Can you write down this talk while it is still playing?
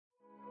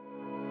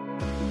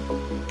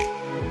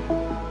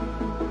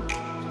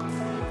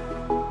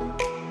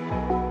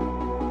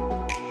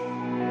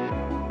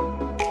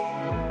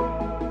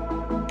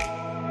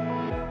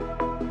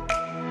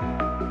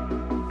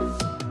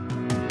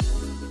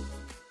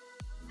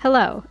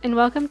Hello, and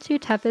welcome to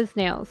Tough as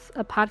Nails,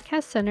 a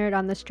podcast centered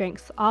on the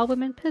strengths all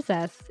women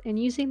possess and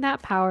using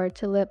that power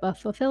to live a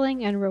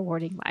fulfilling and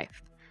rewarding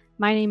life.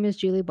 My name is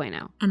Julie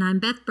Bueno. And I'm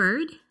Beth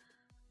Bird.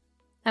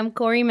 I'm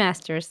Corey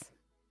Masters.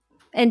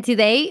 And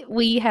today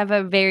we have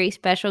a very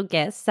special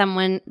guest,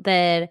 someone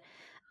that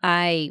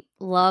I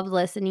love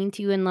listening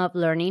to and love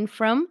learning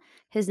from.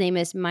 His name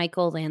is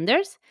Michael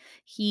Landers.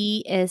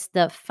 He is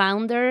the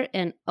founder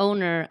and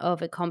owner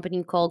of a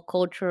company called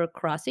Culture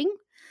Crossing,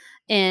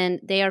 and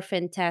they are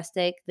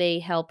fantastic. They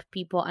help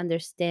people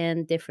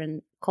understand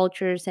different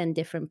cultures and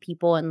different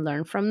people and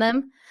learn from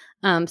them.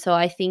 So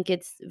I think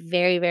it's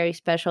very, very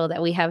special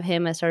that we have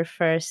him as our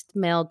first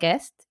male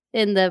guest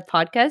in the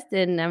podcast.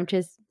 And I'm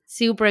just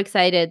super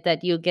excited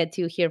that you get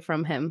to hear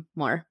from him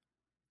more.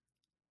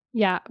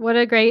 Yeah, what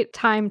a great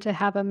time to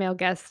have a male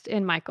guest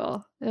in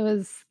Michael. It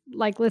was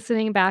like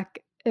listening back,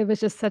 it was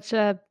just such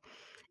a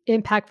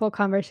impactful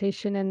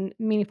conversation and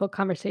meaningful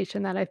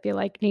conversation that I feel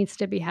like needs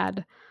to be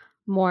had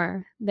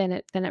more than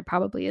it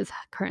probably is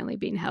currently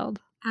being held.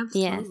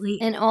 Absolutely.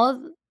 Yes. And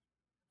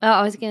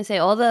I was gonna say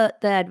all the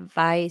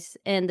advice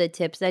and the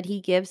tips that he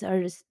gives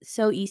are just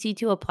so easy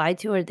to apply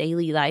to our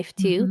daily life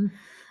too.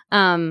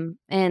 Mhm.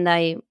 And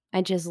I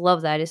just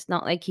love that. It's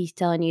not like he's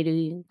telling you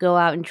to go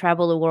out and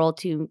travel the world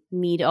to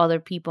meet other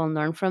people and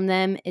learn from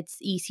them. It's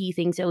easy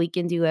things that we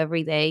can do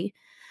every day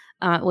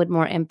with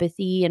more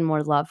empathy and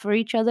more love for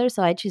each other.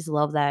 So I just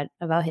love that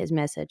about his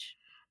message.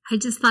 I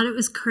just thought it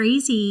was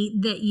crazy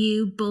that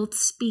you both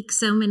speak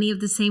so many of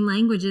the same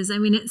languages. I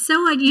mean, it's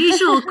so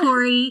unusual,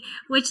 Corey.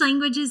 Which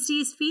languages do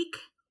you speak?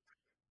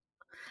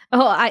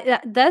 Oh,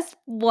 that's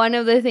one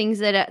of the things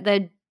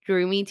that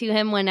drew me to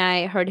him when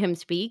I heard him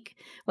speak.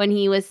 When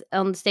he was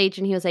on stage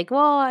and he was like,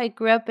 "Well, I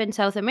grew up in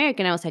South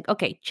America." And I was like,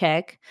 "Okay,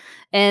 check."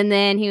 And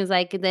then he was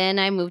like, "Then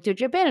I moved to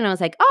Japan." And I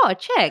was like, "Oh,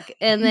 check."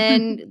 And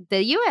then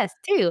the US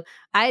too.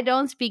 I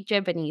don't speak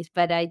Japanese,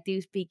 but I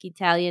do speak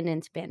Italian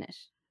and Spanish.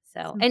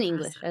 So, and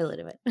English a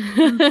little bit.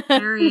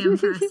 Very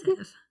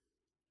impressive.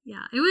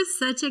 Yeah, it was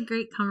such a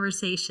great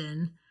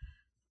conversation.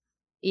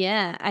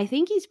 Yeah, I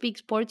think he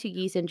speaks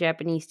Portuguese and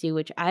Japanese too,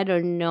 which I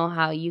don't know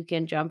how you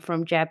can jump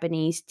from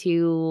Japanese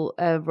to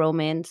a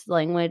Romance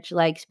language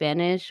like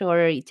Spanish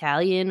or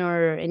Italian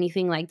or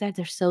anything like that.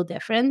 They're so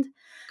different.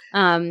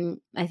 I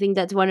think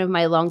that's one of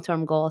my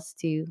long-term goals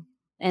to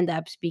end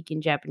up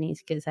speaking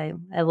Japanese because I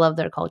love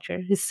their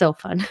culture. It's so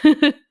fun.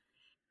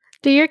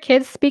 Do your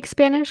kids speak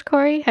Spanish,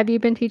 Corey? Have you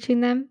been teaching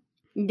them?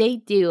 They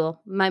do.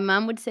 My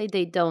mom would say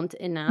they don't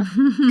enough,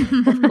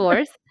 of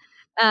course.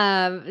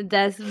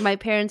 That's my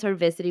parents are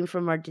visiting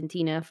from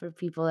Argentina for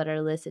people that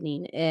are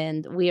listening,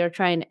 and we are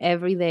trying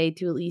every day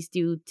to at least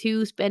do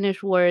two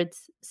Spanish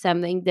words,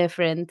 something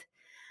different.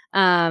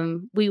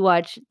 We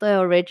watch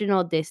the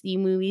original Disney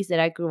movies that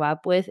I grew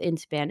up with in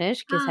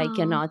Spanish because I Oh.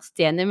 cannot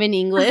stand them in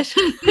English.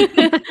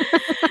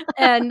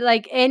 And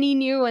like any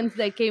new ones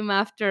that came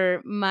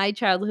after my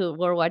childhood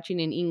we're watching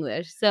in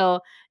English.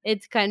 So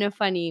it's kind of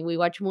funny. We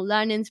watch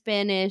Mulan in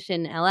Spanish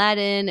and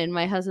Aladdin, and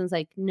my husband's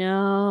like,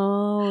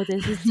 "No,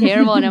 this is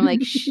terrible." And I'm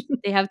like, "Shh,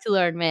 they have to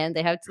learn, man.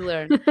 They have to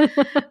learn."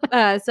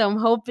 So I'm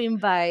hoping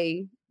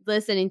by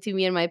listening to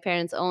me and my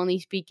parents only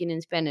speaking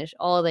in Spanish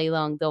all day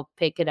long, they'll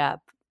pick it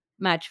up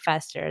much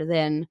faster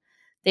than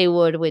they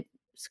would with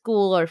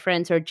school or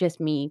friends or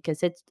just me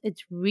because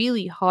it's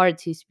really hard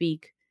to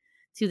speak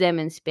to them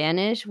in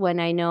Spanish when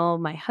I know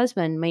my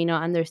husband may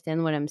not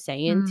understand what I'm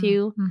saying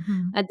too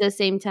Mm-hmm. at the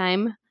same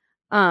time.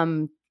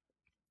 Um,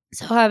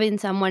 so having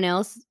someone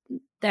else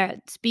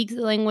that speaks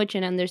the language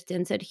and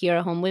understands it here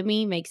at home with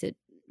me makes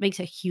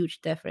a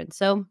huge difference.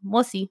 So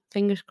we'll see.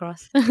 Fingers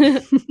crossed.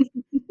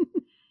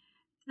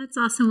 That's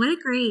awesome. What a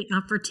great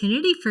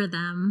opportunity for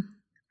them.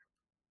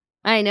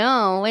 I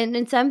know.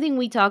 And something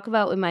we talk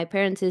about with my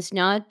parents is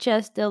not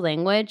just the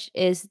language,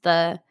 is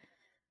the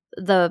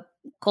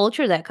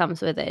culture that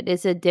comes with it.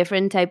 It's a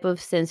different type of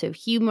sense of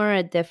humor,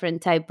 a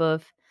different type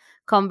of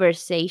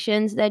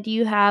conversations that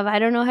you have. I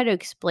don't know how to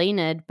explain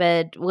it,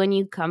 but when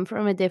you come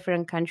from a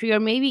different country or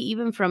maybe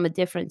even from a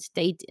different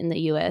state in the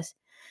US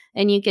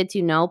and you get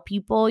to know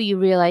people, you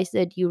realize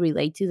that you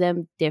relate to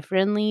them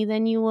differently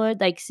than you would.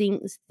 Like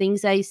seeing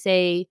things I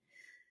say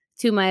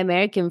to my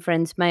American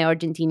friends, my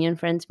Argentinian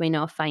friends may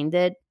not find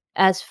it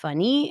as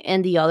funny,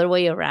 and the other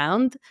way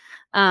around.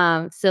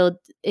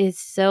 It's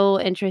so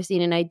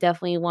interesting, and I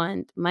definitely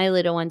want my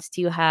little ones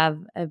to have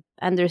a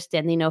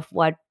understanding of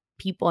what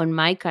people in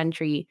my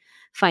country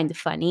find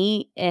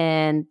funny,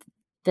 and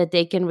that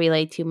they can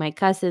relate to my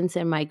cousins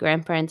and my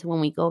grandparents when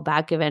we go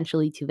back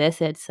eventually to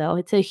visit. So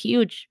it's a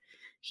huge,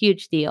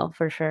 huge deal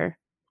for sure.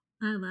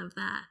 I love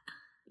that.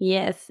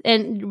 Yes,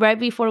 and right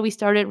before we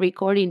started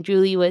recording,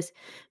 Julie was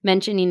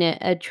mentioning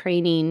a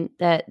training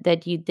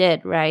that you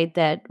did, right?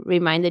 That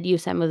reminded you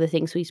some of the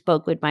things we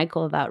spoke with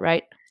Michael about,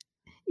 right?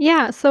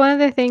 Yeah, so one of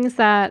the things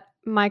that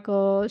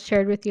Michael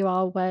shared with you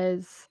all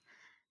was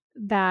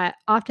that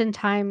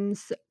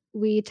oftentimes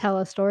we tell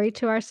a story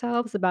to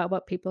ourselves about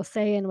what people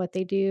say and what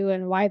they do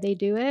and why they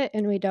do it,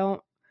 and we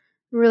don't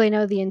really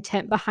know the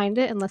intent behind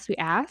it unless we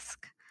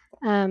ask.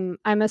 I'm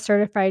a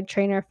certified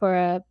trainer for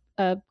a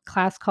a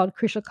class called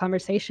Crucial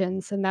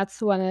Conversations, and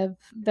that's one of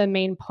the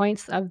main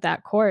points of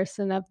that course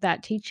and of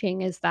that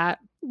teaching is that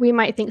we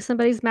might think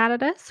somebody's mad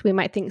at us, we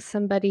might think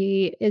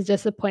somebody is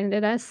disappointed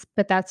at us,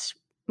 but that's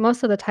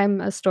most of the time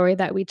a story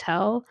that we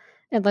tell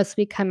unless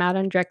we come out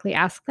and directly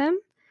ask them.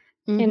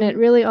 And it Mhm.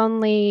 really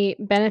only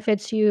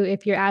benefits you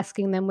if you're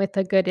asking them with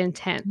a good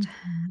intent.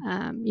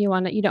 Mhm.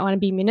 You don't wanna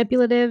be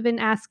manipulative in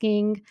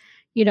asking.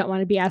 You don't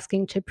wanna be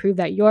asking to prove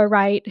that you're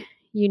right.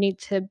 You need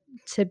to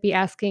be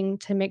asking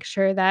to make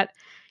sure that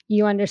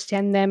you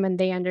understand them and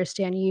they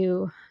understand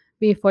you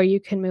before you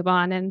can move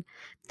on, and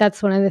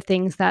that's one of the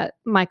things that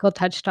Michael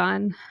touched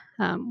on,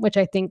 which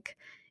I think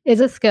is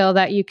a skill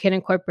that you can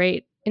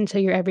incorporate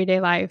into your everyday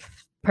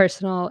life,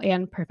 personal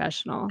and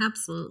professional. It's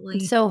Absolutely.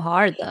 so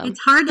hard though. It's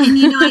hard,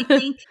 and, I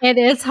think It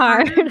is it's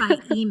hard. harder by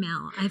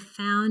email, I've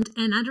found,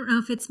 and I don't know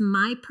if it's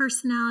my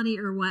personality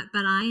or what,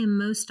 but I am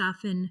most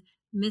often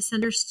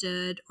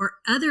misunderstood or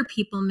other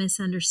people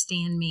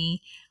misunderstand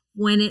me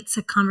when it's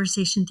a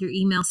conversation through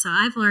email. So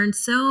I've learned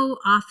so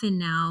often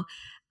now,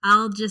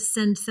 I'll just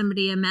send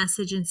somebody a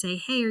message and say,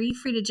 "Hey, are you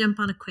free to jump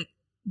on a quick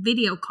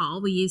video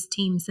call?" We use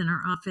Teams in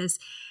our office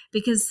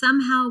because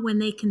somehow when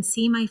they can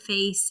see my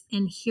face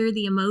and hear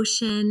the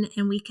emotion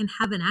and we can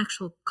have an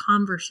actual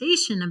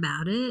conversation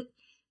about it,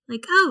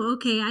 like, oh,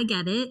 okay, I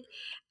get it.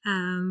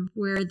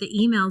 Where the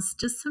emails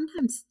just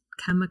sometimes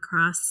come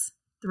across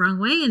the wrong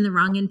way and the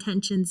wrong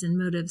intentions and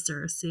motives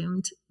are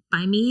assumed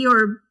by me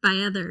or by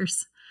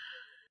others.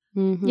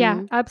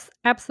 Yeah, Mhm.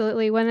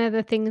 absolutely. One of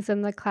the things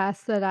in the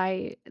class that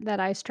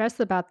I stress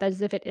about that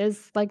is if it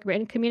is like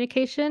written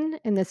communication,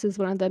 and this is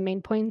one of the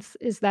main points,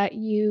 is that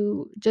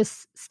you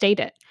just state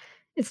it.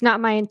 It's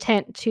not my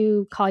intent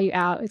to call you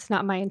out. It's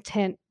not my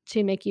intent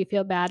to make you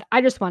feel bad.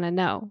 I just want to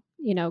know,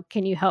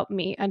 can you help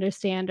me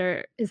understand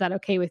or is that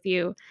okay with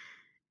you?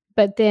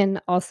 But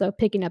then also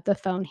picking up the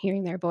phone,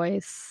 hearing their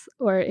voice,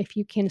 or if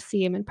you can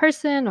see them in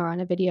person or on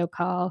a video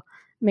call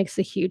makes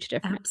a huge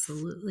difference.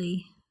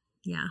 Absolutely.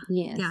 Yeah.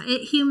 Yeah. Yes.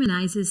 It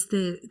humanizes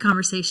the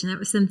conversation. That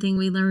was something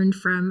we learned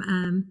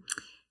from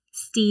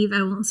Steve,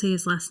 I won't say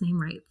his last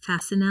name right,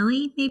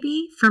 Fasinelli,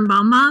 maybe, from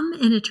Bomb Bomb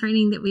in a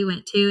training that we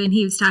went to. And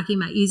he was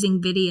talking about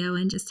using video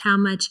and just how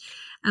much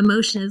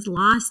emotion is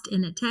lost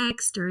in a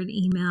text or an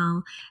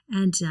email.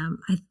 And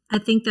I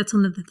think that's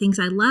one of the things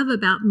I love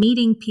about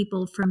meeting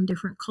people from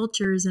different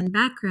cultures and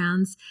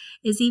backgrounds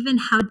is even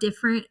how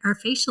different our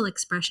facial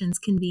expressions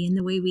can be in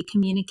the way we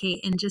communicate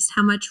and just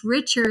how much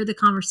richer the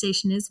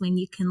conversation is when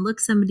you can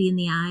look somebody in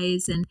the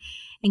eyes and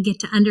get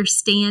to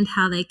understand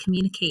how they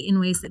communicate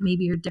in ways that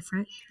maybe are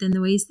different than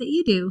the ways that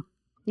you do.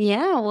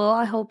 Yeah, well,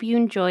 I hope you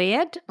enjoy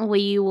it.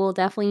 We will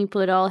definitely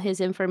put all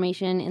his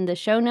information in the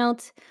show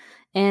notes.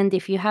 And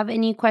if you have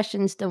any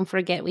questions, don't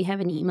forget we have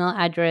an email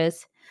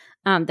address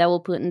that we'll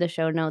put in the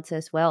show notes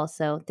as well.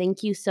 So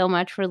thank you so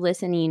much for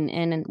listening,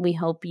 and we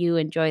hope you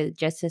enjoy it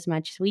just as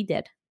much as we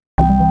did.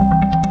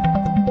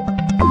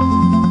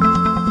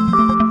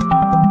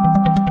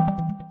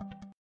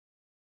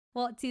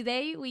 Well,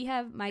 today we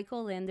have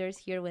Michael Landers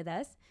here with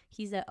us.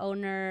 He's the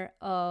owner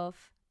of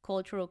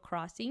Cultural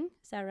Crossing.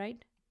 Is that right?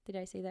 Did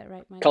I say that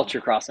right, Michael? Culture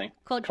Crossing.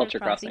 Culture Culture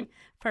Crossing. Crossing.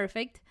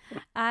 Perfect.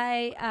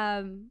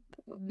 I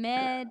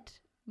met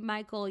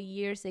Michael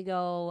years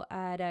ago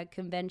at a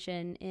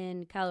convention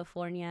in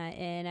California,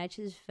 and I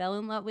just fell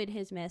in love with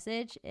his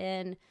message.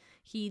 And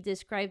he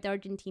described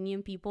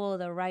Argentinian people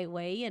the right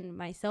way. And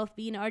myself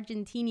being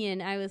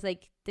Argentinian, I was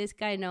like, this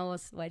guy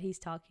knows what he's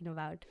talking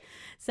about.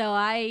 So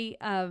I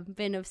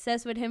been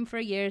obsessed with him for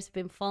years,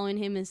 been following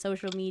him in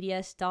social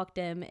media, stalked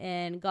him,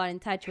 and got in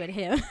touch with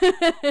him.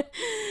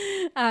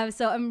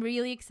 So I'm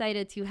really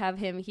excited to have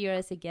him here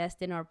as a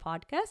guest in our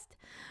podcast.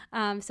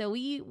 So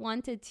we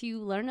wanted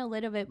to learn a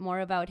little bit more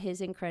about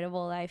his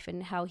incredible life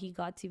and how he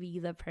got to be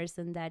the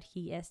person that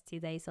he is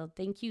today. So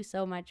thank you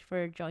so much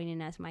for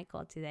joining us,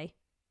 Michael, today.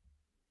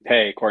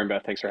 Hey, Corey and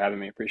Beth, thanks for having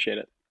me. Appreciate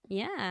it.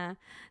 Yeah.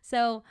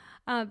 So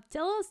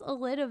tell us a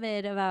little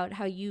bit about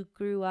how you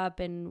grew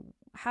up and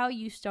how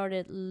you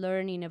started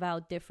learning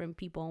about different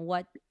people and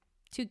what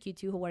took you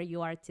to where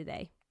you are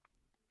today.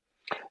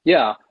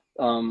 Yeah,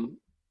 um,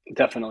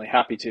 definitely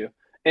happy to.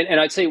 And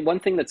I'd say one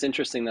thing that's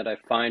interesting that I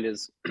find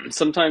is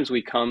sometimes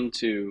we come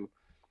to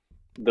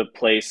the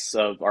place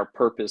of our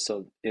purpose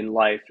of in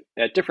life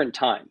at different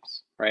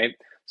times, right?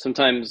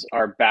 Sometimes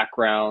our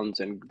backgrounds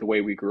and the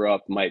way we grew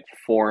up might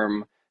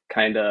form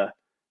kind of,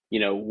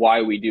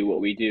 why we do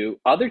what we do.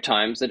 Other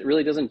times it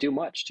really doesn't do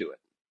much to it,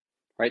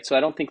 right? So I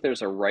don't think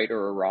there's a right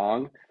or a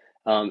wrong.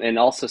 And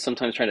also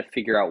sometimes trying to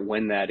figure out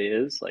when that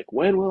is, like,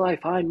 when will I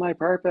find my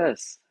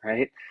purpose,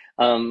 right?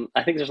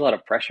 I think there's a lot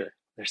of pressure.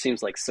 There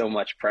seems like so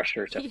much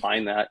pressure to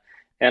find that.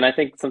 And I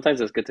think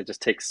sometimes it's good to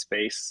just take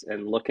space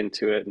and look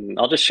into it. And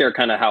I'll just share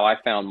kind of how I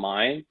found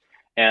mine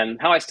and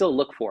how I still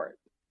look for it,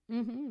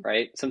 Mm-hmm.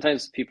 right?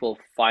 Sometimes people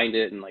find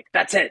it and like,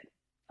 that's it.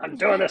 I'm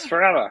doing this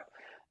forever.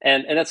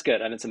 And that's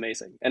good and it's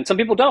amazing. And some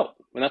people don't,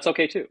 and that's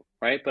okay too,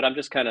 right? But I'm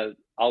just kind of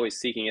always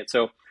seeking it.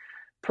 So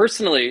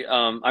personally,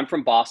 I'm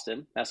from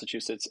Boston,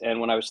 Massachusetts,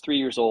 and when I was 3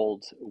 years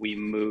old, we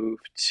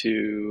moved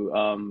to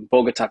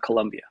Bogota,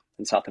 Colombia.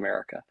 in South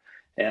America.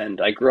 And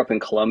I grew up in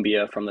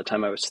Colombia from the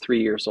time I was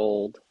 3 years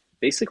old,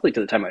 basically to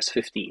the time I was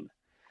 15.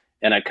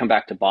 And I'd come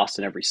back to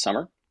Boston every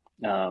summer,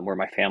 where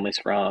my family's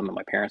from and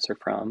my parents are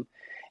from.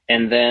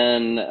 And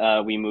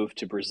then we moved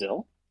to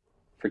Brazil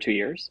for 2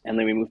 years. And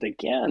then we moved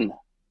again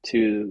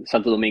to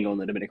Santo Domingo in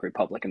the Dominican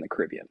Republic in the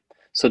Caribbean.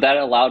 So that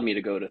allowed me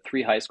to go to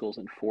 3 high schools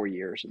in 4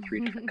 years in 3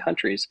 different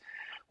countries,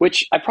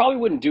 which I probably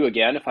wouldn't do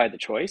again if I had the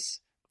choice,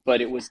 but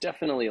it was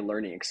definitely a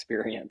learning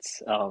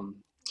experience.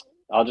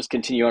 I'll just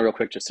continue on real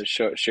quick just to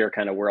share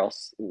kind of where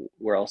else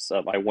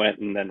I went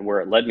and then where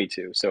it led me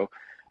to. So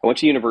I went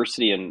to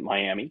university in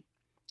Miami,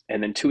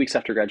 and then 2 weeks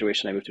after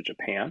graduation, I moved to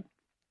Japan.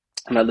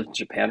 And I lived in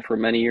Japan for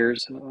many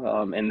years,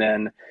 and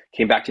then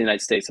came back to the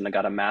United States and I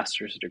got a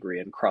master's degree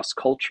in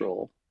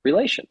cross-cultural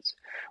relations,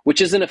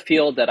 which isn't a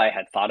field that I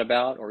had thought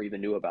about or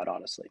even knew about,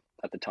 honestly,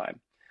 at the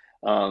time.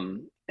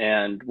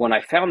 And when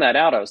I found that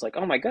out, I was like,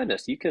 oh my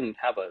goodness, you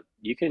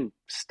can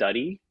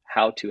study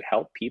how to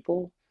help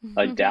people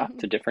adapt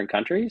to different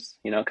countries,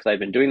 because I'd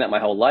been doing that my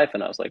whole life.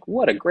 And I was like,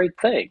 what a great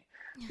thing.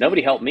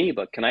 Nobody helped me,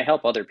 but can I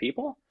help other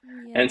people?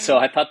 And so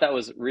I thought that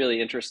was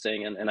really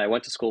interesting. And I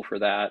went to school for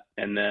that.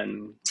 And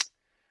then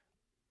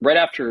right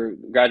after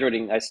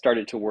graduating, I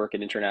started to work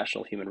in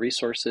international human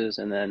resources.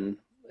 And then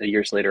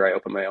years later, I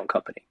opened my own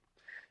company.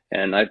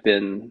 And I've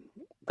been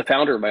the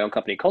founder of my own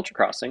company, Culture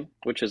Crossing,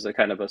 which is a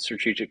kind of a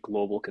strategic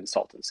global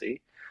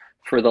consultancy,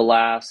 for the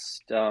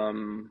last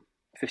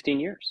 15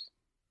 years,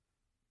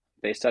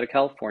 based out of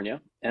California.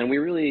 And we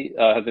really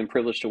have been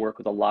privileged to work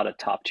with a lot of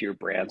top tier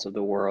brands of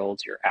the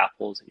world, your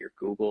Apples and your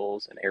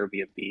Googles and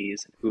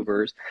Airbnbs and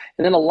Ubers,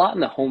 and then a lot in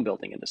the home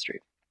building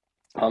industry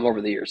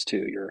over the years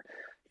too. Your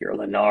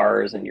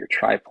Lennars and your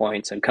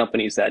TriPoints and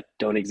companies that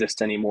don't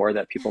exist anymore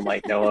that people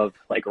might know of,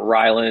 like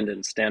Ryland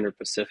and Standard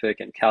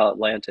Pacific and Cal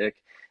Atlantic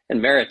and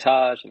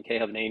Meritage and K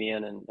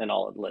Hovnanian and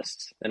all the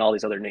lists and all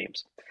these other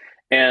names.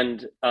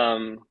 And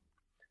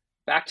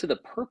back to the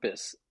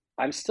purpose,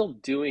 I'm still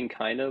doing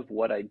kind of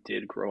what I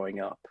did growing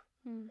up.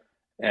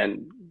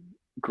 And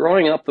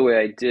growing up the way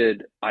I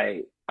did,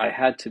 I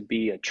had to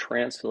be a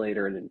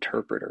translator and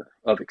interpreter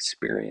of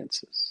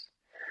experiences.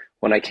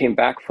 When I came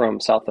back from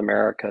South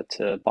America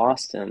to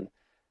Boston,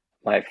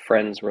 my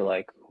friends were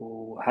like,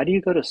 how do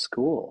you go to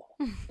school?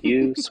 Do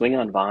you swing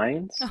on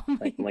vines? I'm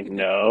like,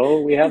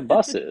 no, we have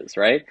buses,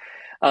 right?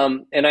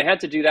 And I had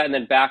to do that. And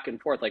then back and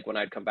forth, like when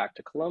I'd come back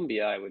to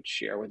Colombia, I would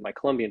share with my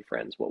Colombian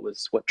friends what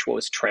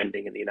was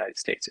trending in the United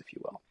States, if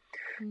you will.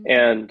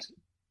 And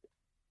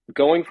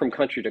going from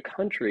country to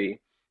country,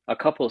 a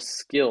couple of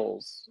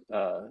skills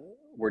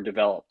were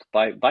developed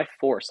by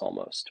force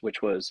almost,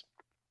 which was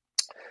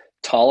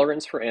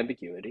tolerance for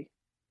ambiguity,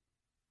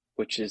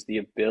 which is the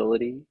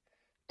ability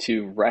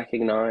to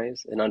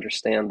recognize and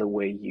understand the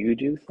way you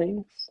do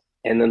things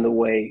and then the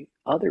way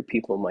other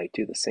people might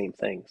do the same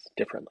things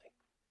differently.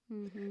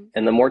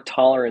 And the more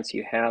tolerance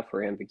you have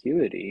for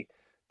ambiguity,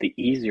 the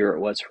easier it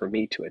was for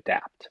me to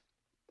adapt.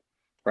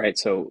 Right?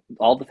 So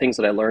all the things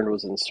that I learned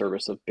was in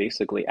service of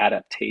basically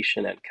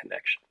adaptation and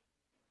connection.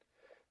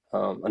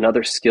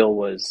 Another skill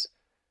was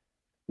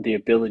the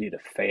ability to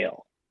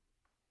fail.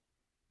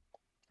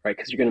 Right?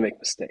 Because you're going to make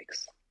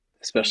mistakes,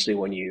 especially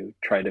when you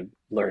try to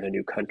learn a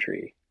new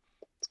country,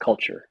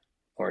 culture,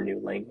 or a new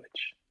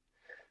language.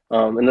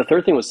 And the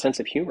third thing was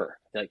sense of humor.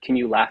 Like, can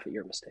you laugh at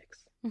your mistakes?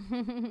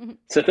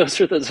 So those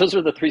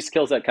are the three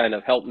skills that kind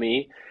of helped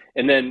me.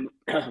 And then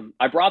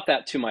I brought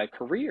that to my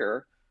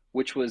career,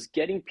 which was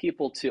getting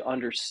people to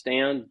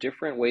understand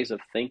different ways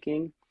of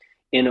thinking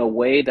in a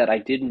way that I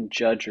didn't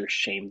judge or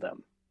shame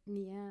them.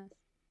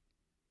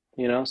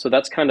 So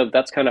that's kind of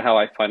how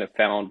I kind of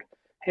found,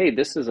 hey,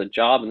 this is a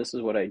job and this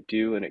is what I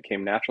do, and it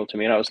came natural to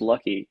me, and I was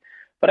lucky.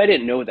 But I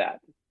didn't know that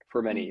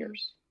for many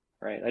years,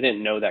 right? I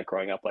didn't know that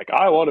growing up, like,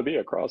 I want to be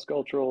a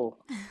cross-cultural,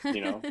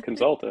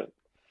 consultant.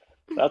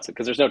 That's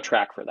because there's no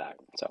track for that.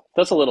 So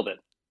that's a little bit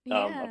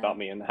about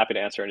me, and happy to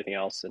answer anything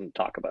else and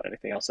talk about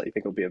anything else that you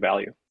think will be of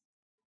value.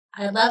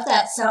 I love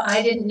that. So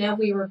I didn't know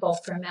we were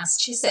both from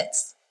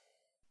Massachusetts.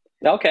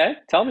 Okay,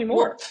 tell me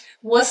more.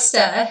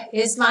 Worcester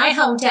is my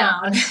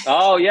hometown.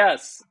 Oh,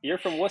 yes. You're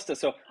from Worcester.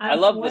 So I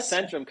love the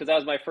Centrum because that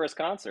was my first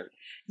concert.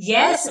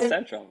 Yes. The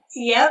Centrum.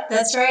 Yep,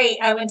 that's right.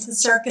 I went to the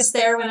circus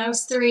there when I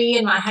was 3,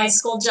 and my high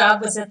school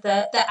job was at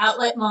the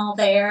outlet mall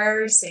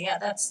there. So yeah,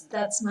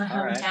 that's my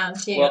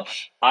hometown too. Well,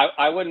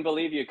 I wouldn't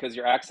believe you because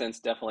your accent's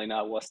definitely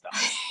not Worcester.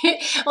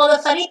 Well,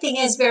 the funny thing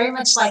is, very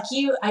much like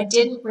you, I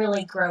didn't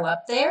really grow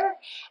up there.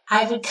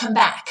 I would come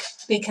back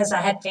because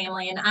I had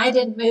family, and I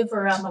didn't move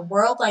around the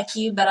world like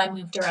you, but I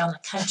moved around the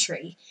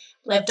country.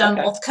 Lived on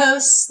both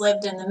coasts,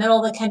 lived in the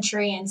middle of the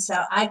country, and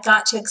so I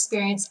got to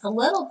experience a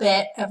little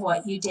bit of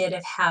what you did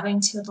of having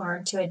to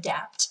learn to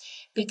adapt,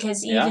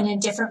 because even in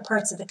different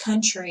parts of the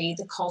country,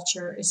 the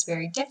culture is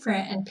very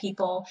different, and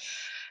people,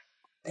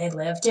 they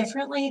live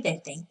differently,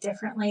 they think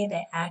differently,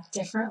 they act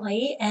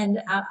differently,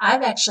 and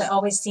I've actually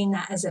always seen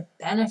that as a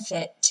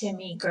benefit to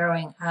me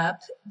growing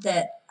up,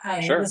 that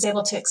I was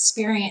able to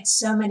experience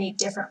so many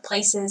different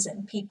places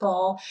and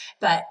people,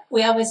 but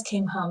we always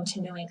came home to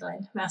New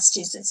England.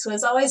 Massachusetts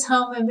was always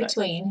home in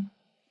between.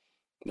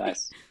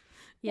 Nice.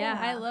 Yeah,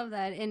 I Yeah. love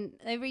that. And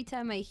every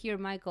time I hear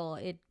Michael,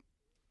 it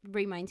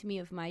reminds me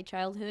of my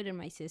childhood and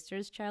my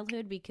sister's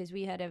childhood because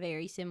we had a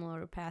very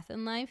similar path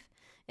in life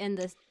and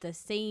the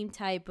same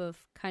type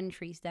of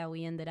countries that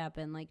we ended up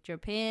in, like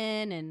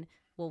Japan. And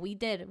what we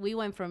did, we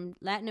went from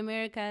Latin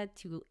America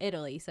to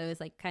Italy, so it's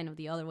like kind of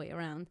the other way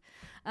around.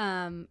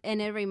 And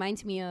it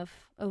reminds me of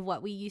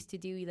what we used to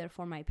do either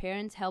for my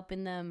parents,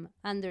 helping them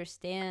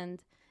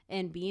understand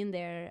and being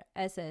there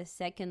as a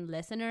second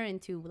listener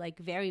into like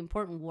very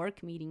important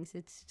work meetings.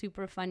 It's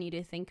super funny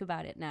to think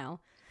about it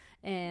now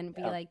and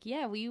be Yeah. like,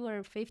 yeah, we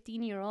were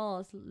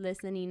 15-year-olds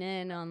listening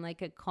in on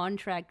like a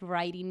contract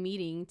writing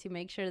meeting to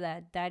make sure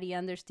that daddy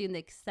understood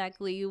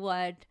exactly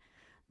what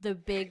the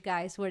big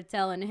guys were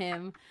telling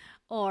him,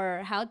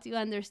 or how to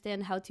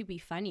understand how to be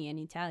funny in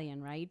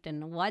Italian, right?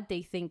 And what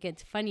they think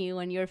it's funny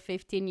when you're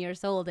 15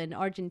 years old and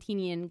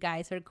Argentinian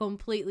guys are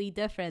completely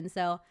different.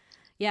 So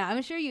yeah,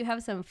 I'm sure you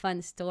have some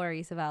fun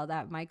stories about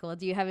that, Michael.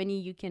 Do you have any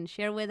you can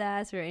share with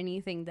us, or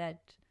anything that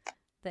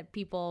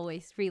people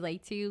always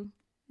relate to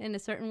in a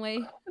certain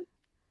way?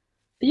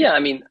 Yeah,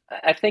 I mean,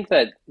 I think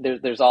that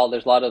there's a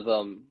lot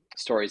of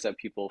stories that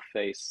people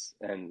face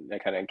and they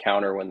kind of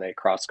encounter when they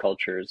cross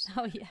cultures,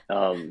 Oh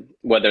yeah.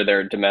 whether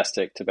they're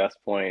domestic to Best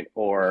Point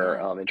or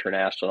Yeah.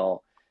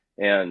 international,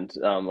 and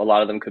a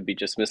lot of them could be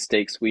just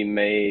mistakes we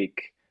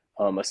make,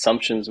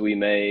 assumptions we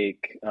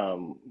make,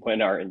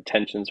 when our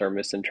intentions are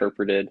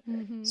misinterpreted.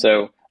 Mm-hmm.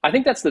 So I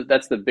think that's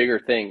the bigger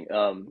thing,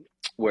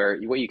 where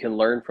what you can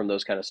learn from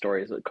those kind of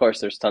stories. Of course,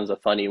 there's tons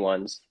of funny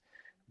ones,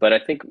 but I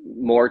think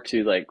more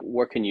to like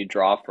what can you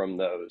draw from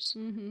those?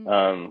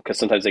 Mm-hmm. Because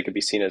sometimes they could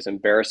be seen as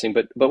embarrassing.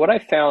 But what I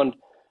found,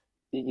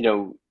 you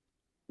know,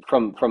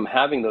 from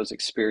having those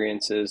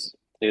experiences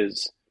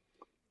is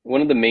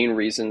one of the main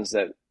reasons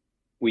that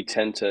we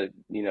tend to,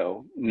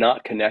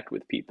 not connect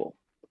with people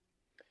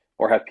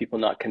or have people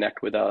not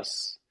connect with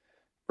us,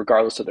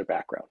 regardless of their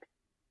background,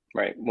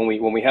 right? When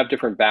we have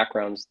different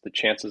backgrounds, the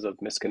chances of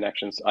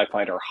misconnections I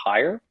find are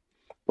higher,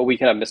 but we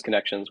can have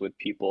misconnections with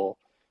people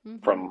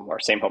Mm-hmm. from our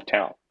same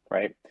hometown,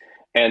 right?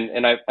 And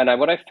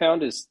what I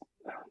found is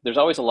there's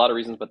always a lot of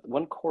reasons, but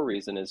one core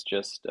reason is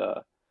just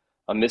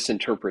a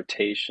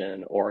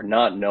misinterpretation or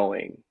not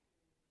knowing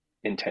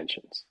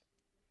intentions,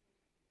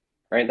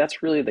 right?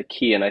 That's really the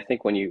key. And I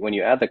think when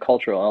you add the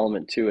cultural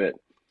element to it,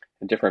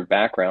 and different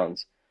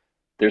backgrounds,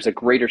 there's a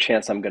greater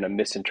chance I'm going to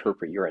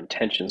misinterpret your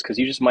intentions because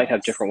you just might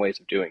have Yes. different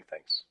ways of doing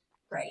things,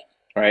 Right.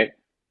 right?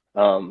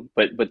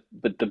 But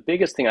the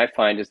biggest thing I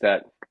find is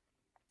that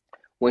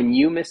when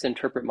you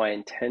misinterpret my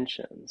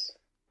intentions,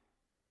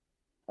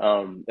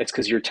 it's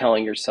because you're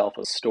telling yourself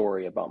a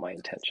story about my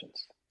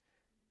intentions,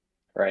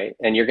 right?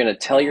 And you're going to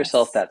tell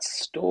yourself Yes. that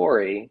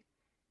story,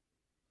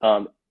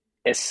 um,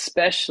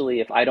 especially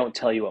if I don't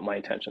tell you what my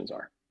intentions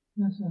are.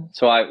 Hmm.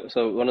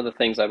 So one of the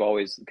things I've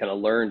always kind of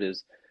learned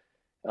is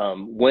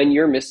when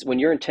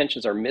your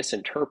intentions are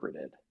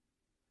misinterpreted,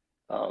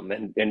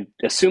 and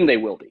assume they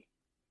will be,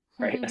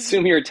 right?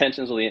 Assume your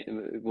intentions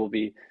will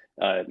be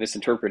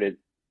misinterpreted.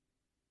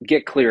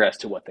 Get clear as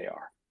to what they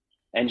are,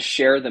 and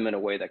share them in a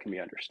way that can be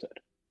understood.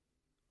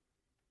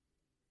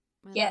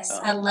 I love Yes,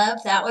 I that. Um,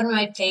 love that. One of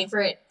my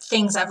favorite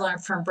things I've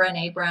learned from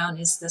Brené Brown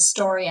is the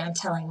story I'm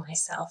telling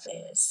myself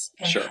is,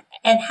 sure.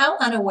 and how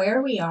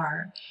unaware we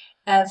are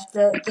of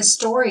the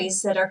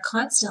stories that are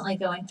constantly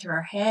going through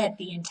our head,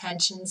 the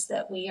intentions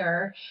that we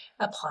are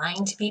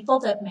applying to people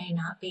that may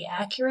not be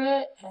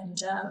accurate,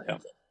 and Yeah.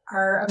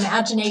 our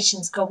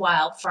imaginations go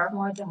wild far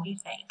more than we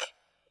think.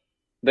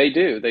 They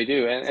do,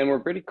 and we're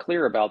pretty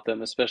clear about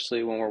them,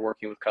 especially when we're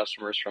working with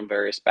customers from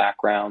various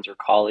backgrounds or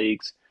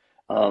colleagues.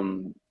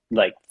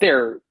 Like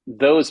they're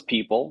those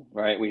people,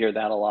 right? We hear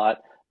that a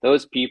lot.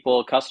 Those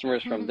people,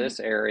 customers from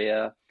this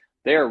area,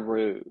 they're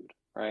rude,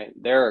 right?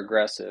 They're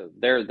aggressive.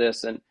 They're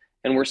this, and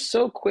we're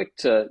so quick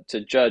to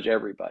judge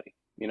everybody.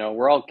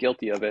 We're all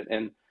guilty of it,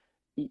 and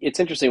it's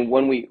interesting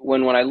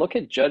when I look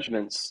at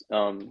judgments,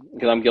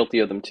 because I'm guilty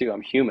of them too.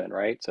 I'm human,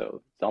 right?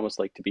 So it's almost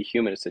like to be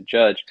human is to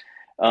judge.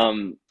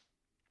 Um,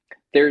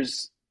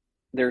 there's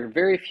there are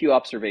very few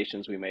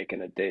observations we make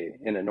in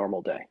a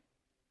normal day,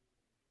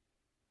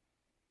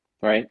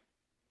 right?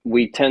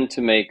 We tend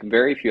to make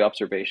very few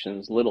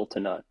observations, little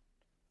to none.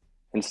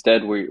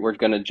 Instead, we're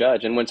going to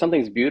judge. And when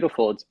something's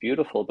beautiful, it's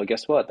beautiful, but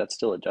guess what? That's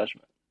still a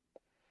judgment,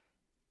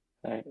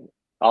 right?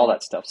 All I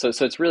that stuff. So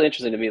it's really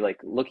interesting to me, like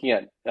looking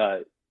at,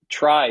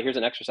 here's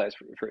an exercise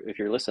for if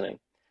you're listening.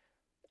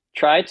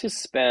 Try to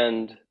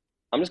spend,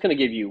 I'm just going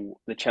to give you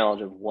the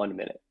challenge of 1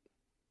 minute,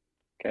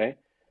 okay?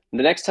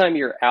 The next time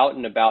you're out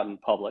and about in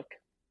public,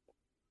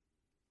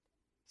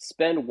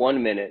 spend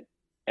 1 minute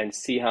and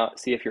see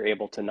if you're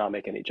able to not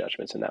make any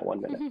judgments in that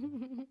 1 minute.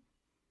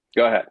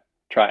 Go ahead,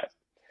 try it.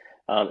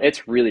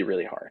 It's really,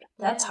 really hard.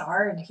 That's Yeah.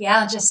 hard.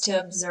 Yeah, just to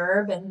Just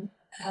observe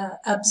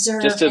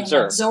to and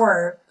observe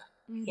absorb.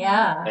 Mm-hmm.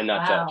 Yeah. and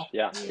not judge. Wow.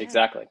 Yeah, Yeah.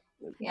 exactly.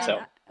 Yeah. And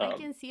So, I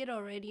can see it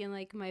already in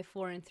like my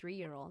 4 and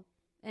 3-year-old.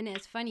 And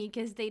it's funny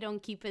because they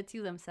don't keep it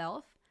to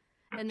themselves.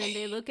 And then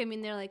they look at me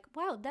and they're like,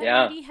 wow, that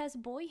yeah, lady has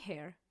boy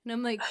hair. And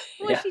I'm like,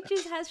 well, Yeah, she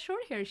just has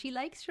short hair. She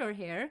likes short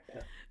hair.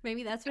 yeah,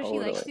 Maybe that's what she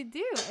likes totally. to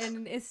do.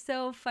 And it's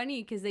so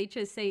funny because they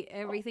just say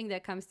everything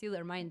that comes to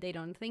their mind. They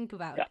don't think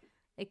about Yeah.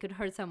 it could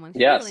hurt someone's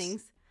Yes.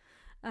 feelings.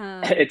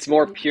 Um, It's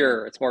more but yeah,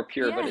 pure. It's more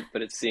pure, but yeah.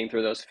 it's seeing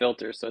through those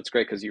filters. So it's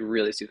great because you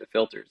really see the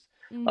filters.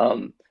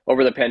 Mm-hmm.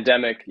 Over the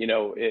pandemic,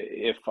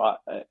 if I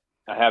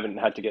haven't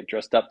had to get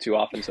dressed up too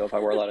often, so if I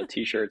wear a lot of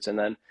t-shirts and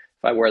then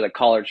if I wear the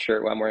collared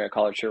shirt, well, I'm wearing a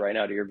collared shirt right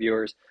now to your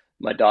viewers,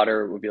 my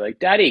daughter would be like,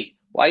 "Daddy,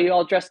 why are you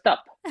all dressed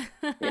up?"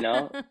 You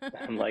know,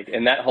 I'm like,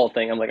 and that whole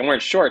thing, I'm like, I'm wearing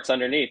shorts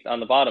underneath on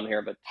the bottom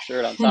here, but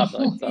shirt on top.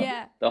 Like, so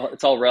Yeah,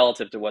 it's all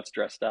relative to what's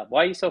dressed up.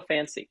 Why are you so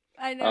fancy?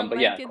 I know. But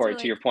My yeah, kids are Corey,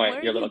 to your like, point, "Where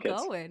are your little you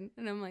kids, going?"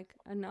 And I'm like,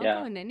 "I'm not yeah,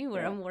 going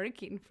anywhere. yeah, I'm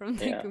working from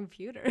the yeah.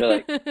 computer."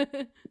 They're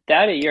like,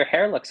 Daddy, your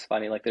hair looks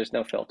funny. Like there's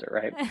no filter,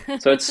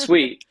 right? So it's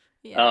sweet.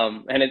 Yeah.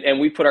 And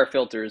we put our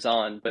filters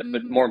on, but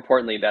Mm-hmm. more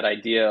importantly, that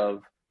idea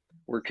of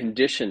we're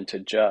conditioned to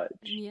judge.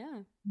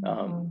 Yeah.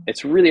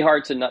 It's really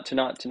hard to not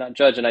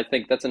judge, and I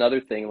think that's another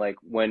thing. Like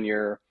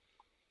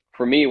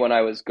for me, when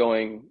I was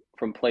going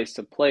from place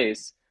to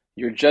place,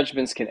 your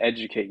judgments can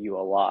educate you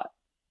a lot,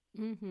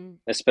 Mm-hmm.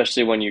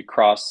 especially when you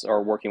cross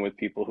or working with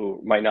people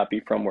who might not be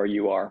from where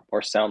you are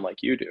or sound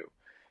like you do.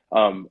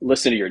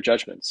 Listen to your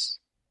judgments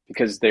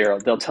because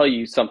they'll tell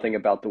you something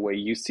about the way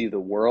you see the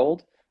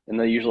world, and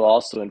they'll usually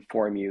also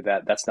inform you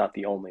that that's not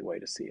the only way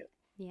to see it.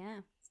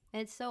 Yeah.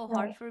 It's so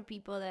hard for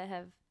people that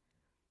have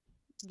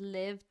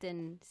lived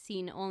and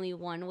seen only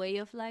one way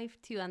of life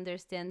to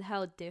understand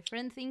how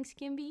different things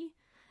can be.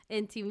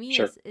 And to me,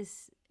 Sure.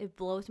 it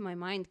blows my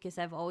mind because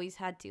I've always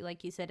had to,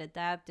 like you said,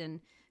 adapt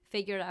and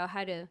figure out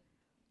how to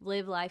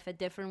live life a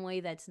different way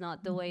that's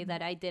not the way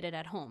that I did it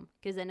at home.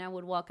 Because then I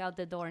would walk out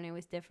the door and it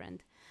was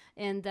different.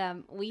 And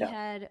we Yeah.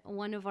 had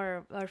one of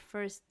our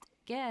first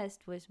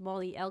guests was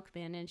Molly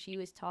Elkman, and she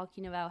was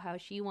talking about how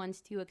she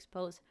wants to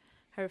expose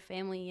her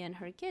family and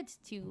her kids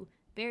to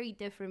very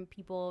different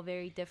people,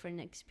 very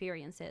different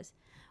experiences.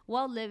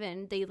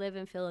 They live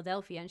in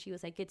Philadelphia, and she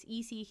was like, it's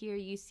easy here.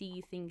 You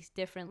see things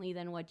differently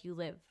than what you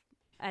live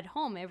at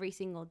home every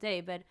single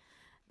day. But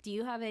do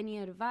you have any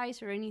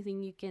advice or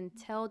anything you can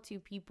tell to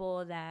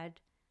people that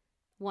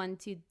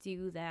want to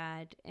do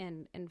that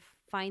and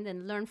find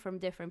and learn from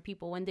different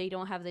people when they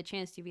don't have the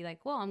chance to be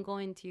like, well, I'm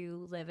going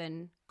to live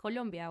in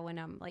Colombia when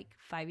I'm like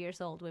 5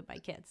 years old with my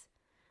kids?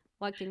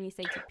 What can you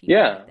say to people like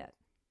Yeah, that?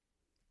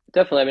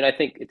 definitely. I mean, I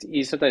think it's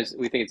easy. Sometimes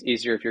we think it's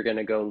easier if you're going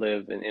to go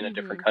live in a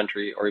different Mm-hmm.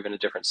 country or even a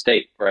different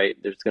state, right?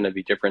 There's going to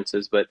be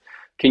differences, but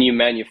can you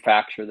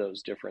manufacture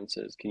those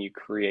differences? Can you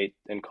create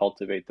and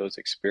cultivate those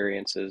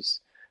experiences,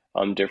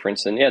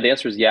 difference? And yeah, the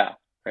answer is yeah,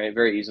 right?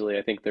 Very easily.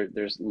 I think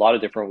there's a lot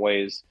of different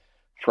ways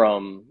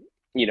from,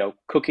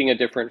 cooking a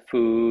different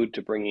food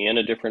to bringing in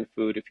a different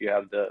food if you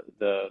have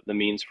the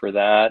means for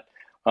that.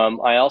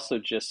 I also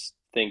just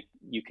think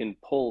you can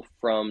pull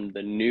from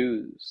the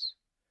news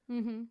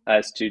Mm-hmm.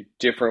 as to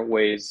different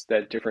ways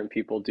that different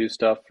people do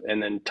stuff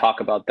and then talk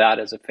about that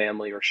as a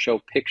family or show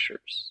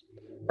pictures,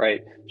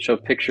 right? Show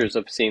pictures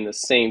of seeing the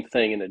same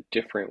thing in a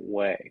different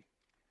way.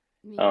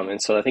 Yeah.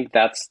 And so I think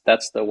that's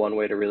the one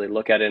way to really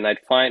look at it. And I'd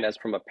find as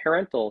from a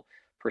parental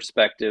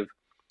perspective,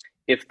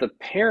 if the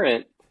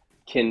parent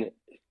can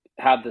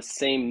have the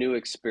same new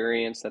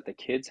experience that the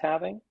kid's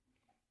having,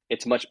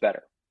 it's much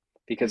better.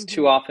 Because Mm-hmm.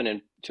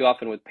 too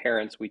often with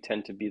parents, we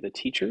tend to be the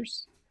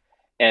teachers,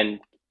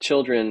 and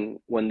children,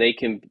 when they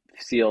can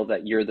feel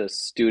that you're the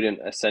student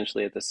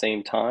essentially at the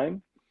same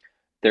time,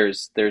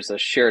 there's a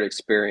shared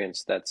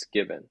experience that's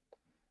given.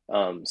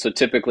 So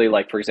typically,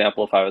 like for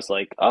example, if I was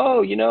like,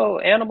 oh,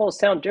 animals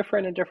sound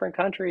different in different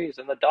countries,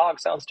 and the dog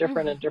sounds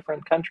different in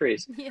different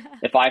countries. Yeah.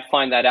 If I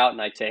find that out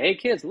and I say, hey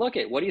kids, look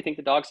at what do you think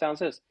the dog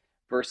sounds is,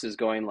 versus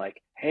going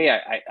like, hey,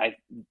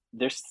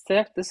 this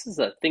is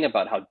a thing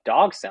about how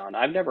dogs sound.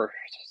 I've never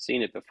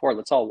seen it before.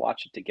 Let's all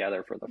watch it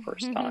together for the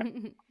first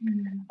time.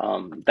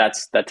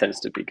 That tends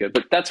to be good,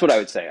 but that's what I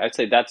would say. I'd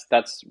say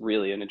that's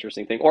really an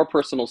interesting thing, or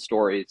personal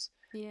stories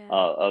Yeah.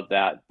 of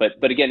that.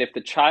 But again, if the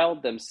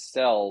child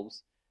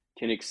themselves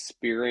can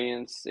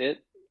experience it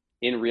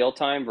in real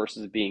time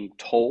versus being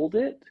told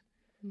it,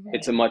 Mm-hmm.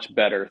 it's a much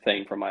better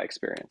thing from my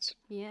experience.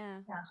 Yeah.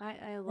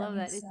 I love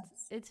that.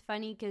 It's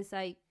funny because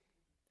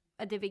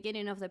at the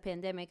beginning of the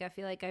pandemic, I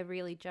feel like I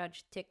really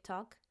judged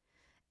TikTok.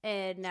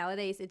 And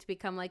nowadays it's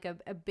become like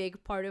a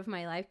big part of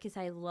my life because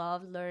I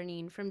love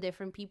learning from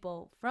different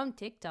people from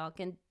TikTok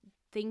and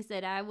things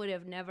that I would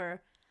have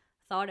never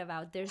thought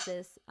about. There's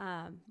this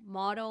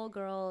model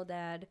girl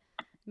that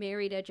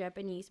married a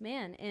Japanese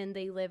man and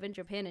they live in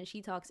Japan, and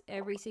she talks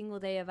every single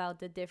day about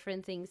the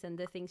different things and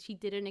the things she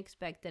didn't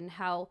expect, and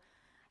how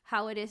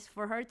it is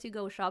for her to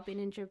go shopping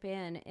in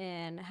Japan,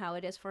 and how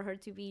it is for her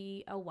to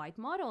be a white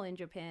model in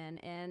Japan,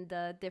 and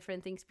the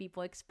different things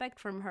people expect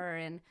from her.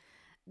 And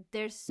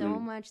there's so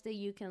Mm. much that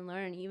you can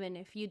learn even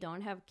if you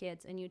don't have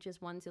kids and you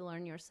just want to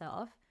learn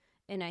yourself.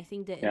 And I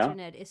think the Yeah.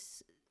 internet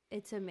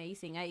it's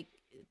amazing. I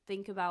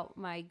think about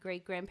my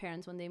great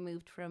grandparents when they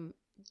moved from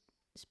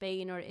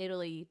Spain or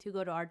Italy to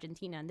go to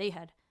Argentina, and they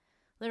had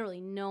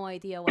literally no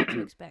idea what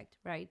to expect,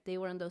 right? They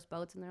were on those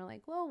boats and they're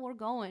like, well, we're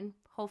going,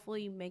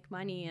 hopefully make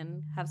money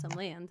and have some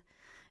land.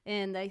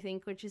 And I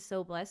think we're just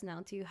so blessed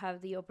now to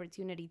have the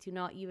opportunity to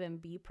not even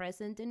be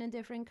present in a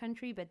different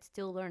country, but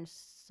still learn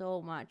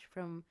so much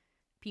from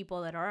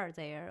people that are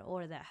there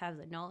or that have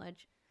the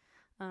knowledge.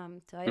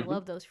 So I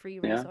love those free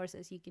Yeah,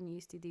 resources you can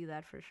use to do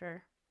that for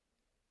sure.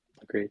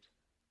 agreed.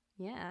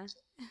 Yeah.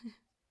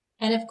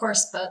 And of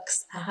course,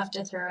 books I have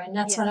to throw in.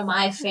 That's one of Yes.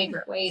 my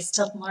favorite ways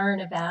to learn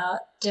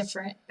about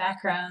different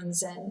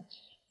backgrounds and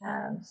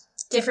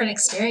different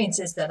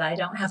experiences that I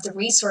don't have the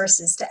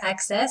resources to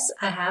access.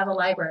 I have a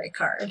library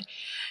card.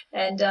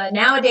 And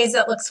nowadays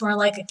it looks more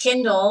like a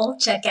Kindle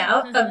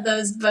checkout of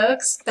those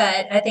books.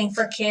 But I think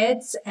for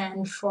kids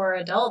and for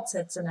adults,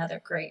 it's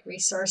another great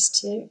resource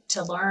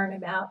to learn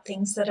about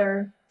things that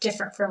are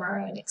different from our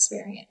own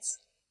experience.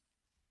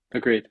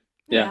 Agreed.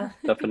 Yeah, Yeah.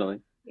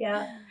 definitely.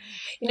 Yeah.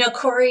 You know,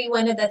 Corey,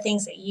 one of the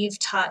things that you've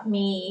taught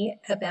me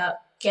about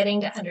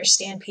getting to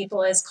understand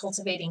people is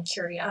cultivating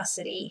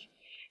curiosity.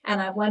 And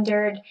I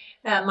wondered,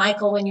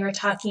 Michael, when you were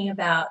talking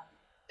about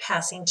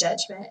passing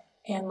judgment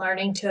and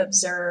learning to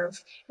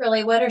observe,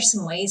 really, what are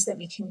some ways that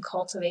we can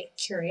cultivate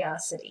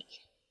curiosity?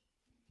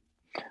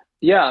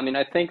 Yeah, I mean,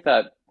 I think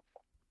that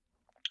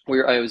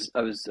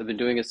I've been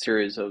doing a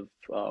series of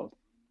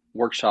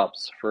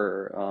workshops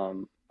for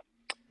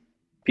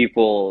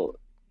people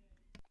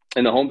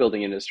in the home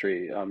building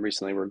industry.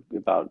 Recently, we're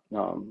about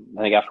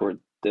I think after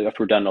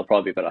we're done, it'll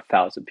probably be about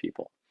 1,000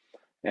 people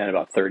and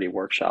about 30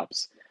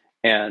 workshops,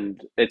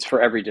 and it's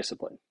for every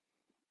discipline,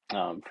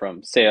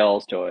 from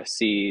sales to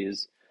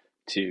OSCs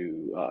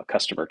to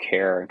customer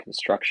care and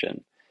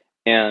construction.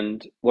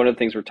 And one of the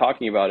things we're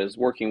talking about is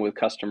working with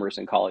customers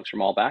and colleagues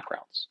from all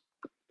backgrounds,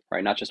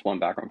 right? Not just one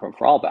background, but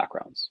for all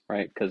backgrounds,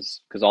 right?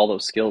 Because all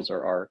those skills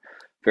are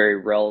very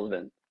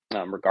relevant,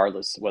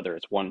 regardless whether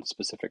it's one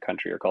specific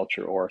country or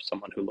culture or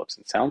someone who looks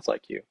and sounds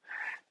like you.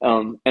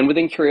 And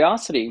within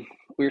curiosity,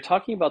 we were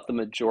talking about the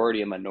majority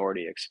and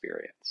minority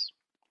experience,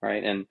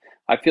 right? And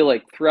I feel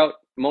like throughout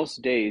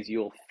most days,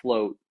 you'll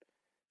float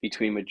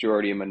between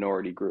majority and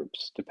minority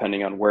groups,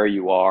 depending on where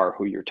you are,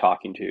 who you're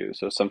talking to.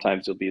 So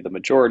sometimes you'll be the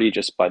majority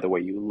just by the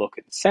way you look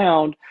and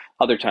sound.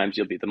 Other times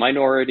you'll be the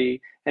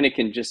minority, and it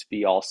can just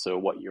be also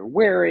what you're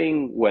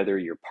wearing, whether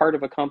you're part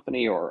of a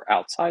company or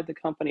outside the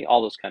company,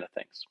 all those kind of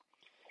things.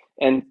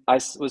 And I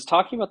was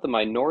talking about the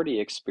minority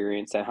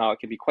experience and how it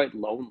can be quite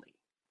lonely,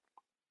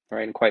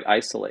 right, and quite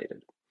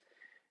isolated.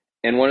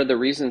 And one of the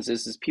reasons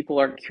is people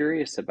aren't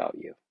curious about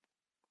you,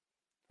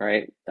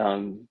 right?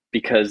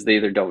 Because they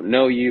either don't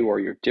know you or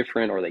you're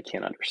different or they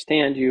can't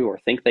understand you or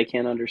think they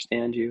can't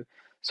understand you.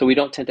 So we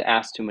don't tend to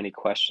ask too many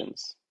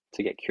questions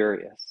to get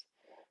curious.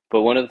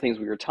 But one of the things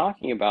we were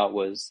talking about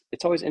was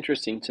it's always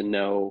interesting to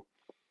know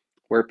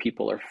where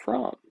people are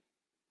from,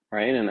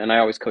 right? And I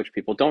always coach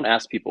people, don't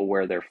ask people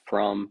where they're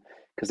from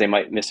because they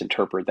might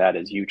misinterpret that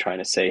as you trying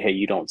to say, hey,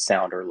 you don't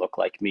sound or look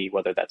like me,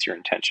 whether that's your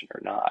intention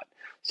or not.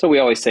 So we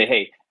always say,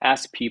 hey,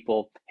 ask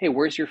people, hey,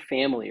 where's your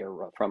family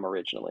from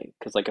originally?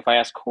 Because like if I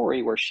ask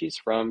Corey where she's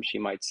from, she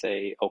might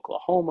say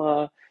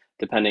Oklahoma,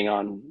 depending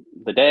on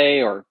the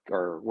day or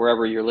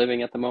wherever you're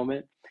living at the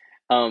moment.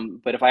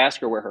 But if I ask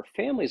her where her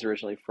family's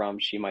originally from,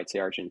 she might say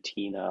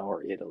Argentina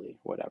or Italy,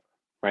 whatever,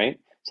 right?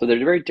 So they're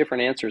very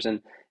different answers.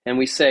 And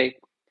we say,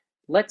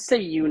 let's say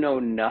you know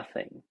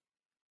nothing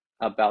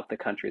about the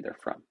country they're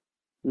from.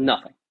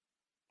 Nothing,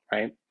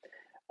 right?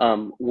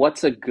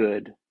 What's a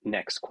good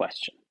next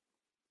question?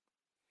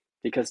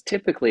 Because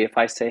typically, if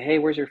I say, hey,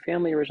 where's your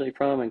family originally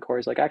from? And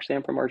Corey's like, actually,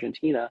 I'm from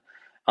Argentina.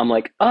 I'm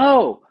like,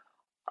 oh,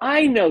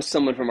 I know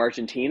someone from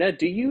Argentina.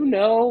 Do you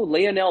know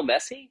Lionel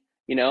Messi?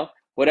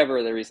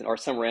 Whatever the reason, or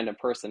some random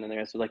person. And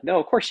they're like, no,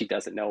 of course she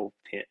doesn't know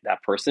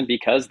that person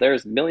because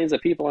there's millions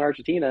of people in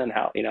Argentina and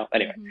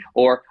anyway. Mm-hmm.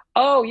 Or,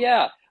 oh,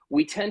 yeah,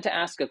 we tend to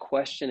ask a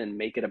question and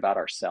make it about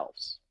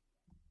ourselves.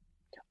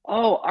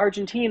 Oh,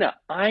 Argentina,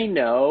 I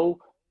know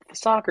the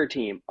soccer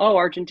team. Oh,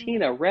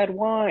 Argentina, red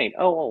wine.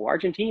 Oh,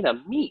 Argentina,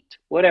 meat,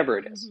 whatever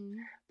it is. Mm-hmm.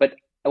 But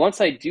once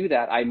I do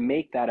that, I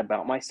make that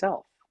about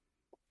myself.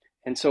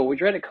 And so we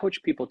try to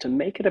coach people to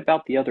make it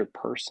about the other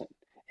person.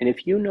 And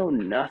if you know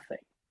nothing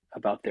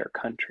about their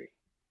country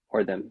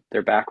or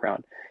their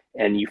background,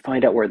 and you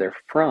find out where they're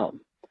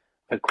from,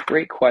 a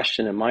great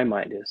question in my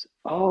mind is,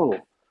 oh,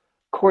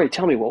 Corey,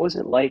 tell me, what was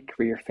it like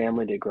for your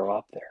family to grow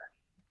up there?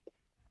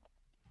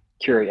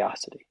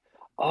 Curiosity.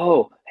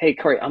 Oh, hey,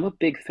 Corey, I'm a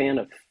big fan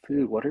of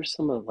food. What are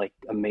some of like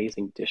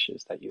amazing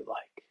dishes that you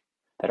like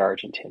that are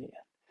Argentinian?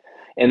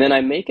 And then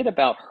I make it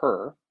about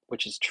her,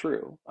 which is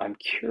true. I'm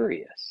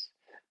curious.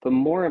 But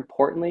more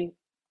importantly,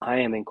 I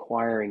am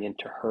inquiring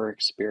into her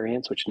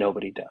experience, which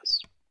nobody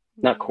does.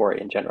 Not Corey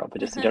in general,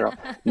 but just in general.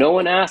 No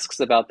one asks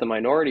about the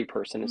minority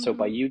person. And so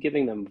by you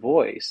giving them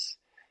voice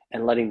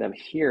and letting them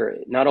hear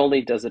it, not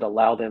only does it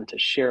allow them to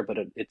share, but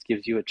it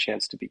gives you a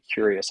chance to be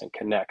curious and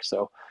connect.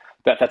 So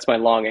that's my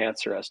long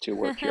answer as to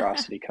where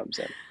curiosity comes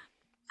in.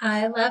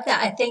 I love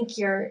that. I think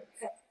you're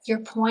your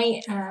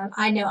point,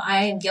 I know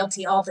I am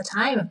guilty all the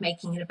time of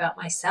making it about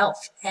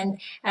myself, and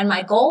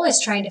my goal is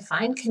trying to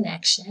find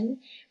connection.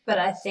 But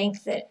I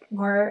think that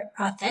more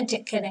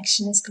authentic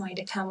connection is going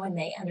to come when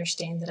they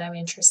understand that I'm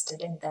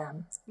interested in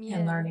them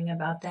and Yeah. learning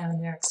about them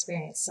and their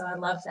experience. So I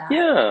love that.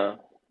 Yeah.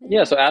 Yeah.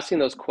 Yeah. So asking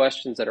those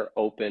questions that are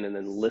open and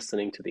then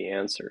listening to the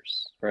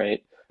answers,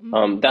 right?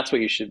 Mm-hmm. That's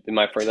what you should, in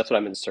my frame, that's what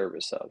I'm in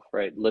service of,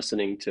 right?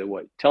 Listening to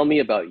what, tell me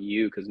about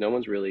you, because no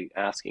one's really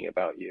asking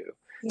about you.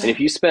 And Yeah. if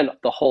you spend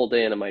the whole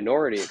day in a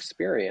minority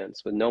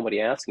experience with nobody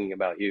asking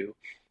about you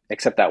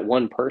except that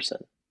one person,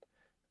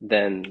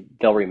 then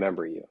they'll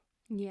remember you.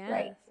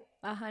 Right. Yes,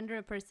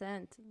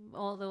 100%,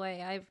 all the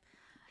way. I've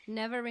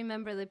never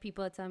remember the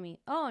people that tell me,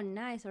 "Oh,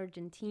 nice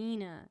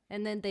Argentina,"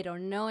 and then they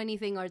don't know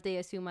anything, or they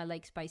assume I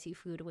like spicy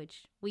food,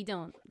 which we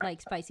don't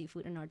like spicy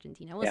food in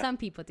Argentina. Well, Yeah. some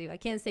people do. I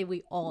can't say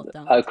we all Of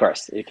don't.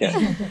 course you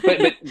can,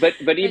 but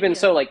But even yeah,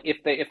 so, like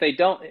if they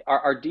don't,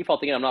 our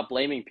default again, I'm not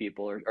blaming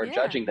people or yeah,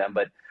 judging them,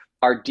 but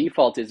our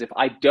default is if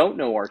I don't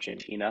know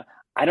Argentina,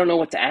 I don't know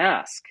what to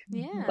ask.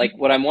 yeah. Like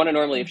what I want to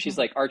normally, if she's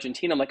like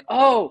Argentina, I'm like,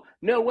 oh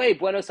no way,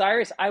 Buenos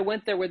Aires, I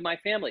went there with my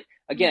family.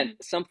 Again,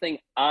 Mm-hmm. something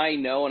I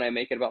know and I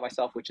make it about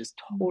myself, which is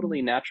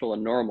totally natural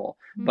and normal.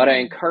 But I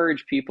Mm-hmm.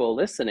 encourage people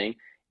listening,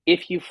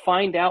 if you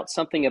find out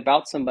something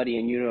about somebody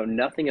and you know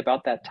nothing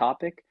about that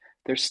topic,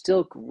 there's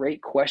still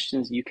great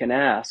questions you can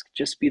ask.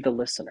 Just be the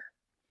listener.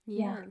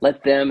 Yeah. Yes.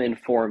 Let them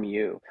inform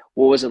you.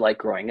 What was it like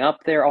growing up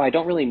there? Oh, I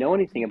don't really know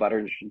anything about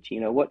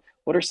Argentina. What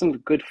are some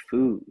good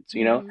foods?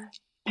 Mm-hmm.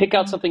 Pick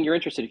out something you're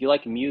interested in. If you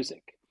like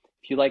music,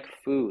 if you like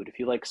food, if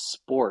you like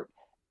sport,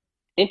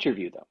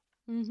 interview them.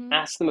 Mm-hmm.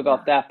 Ask them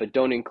about that, but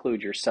don't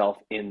include yourself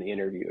in the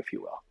interview, if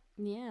you will.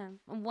 Yeah.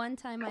 One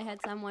time I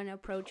had someone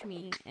approach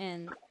me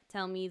and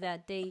tell me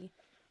that they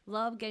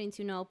love getting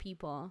to know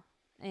people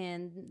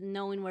and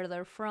knowing where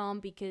they're from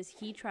because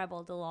he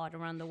traveled a lot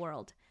around the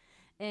world.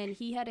 And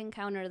he had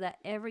encountered that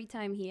every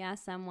time he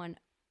asked someone,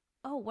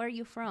 "Oh, where are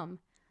you from?"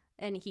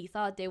 and he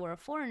thought they were a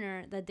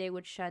foreigner, that they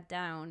would shut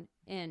down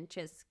and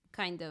just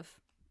kind of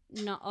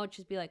not, oh,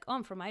 just be like, "Oh,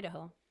 I'm from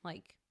Idaho."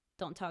 Like,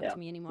 don't talk Yeah, to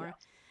me anymore.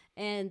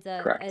 And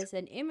correct. as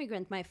an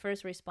immigrant, my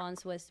first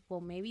response was,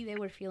 well, maybe they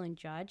were feeling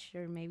judged,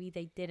 or maybe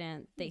they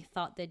didn't. They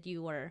thought that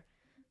you were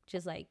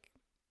just like,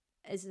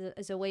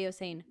 as a way of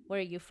saying, where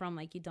are you from?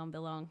 Like, you don't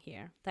belong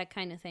here, that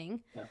kind of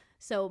thing. Yeah,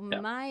 So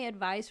yeah, my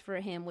advice for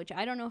him, which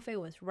I don't know if it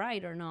was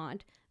right or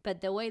not,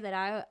 but the way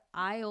that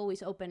I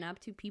always open up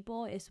to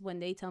people is when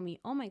they tell me,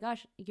 "Oh my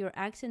gosh, your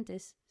accent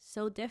is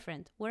so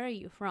different. Where are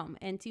you from?"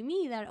 And to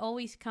me, that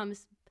always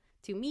comes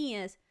to me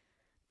as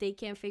they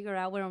can't figure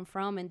out where I'm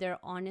from, and they're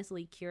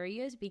honestly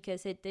curious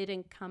because it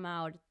didn't come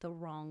out the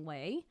wrong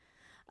way.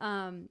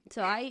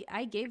 So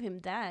I gave him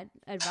that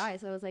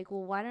advice. I was like,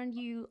 well, why don't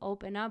you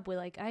open up with,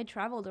 like, I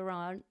traveled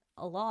around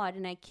a lot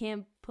and I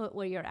can't put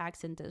where your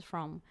accent is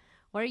from.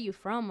 Where are you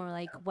from? Or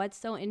like, what's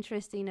so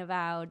interesting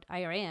about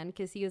Iran?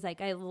 Because he was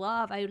like, I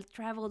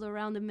traveled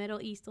around the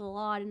Middle East a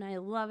lot and I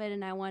love it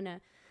and I want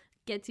to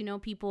get to know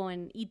people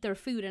and eat their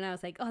food. And I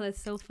was like, oh,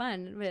 that's so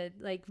fun. But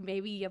like,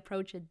 maybe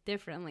approach it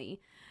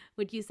differently.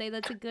 Would you say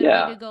that's a good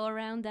way to yeah, go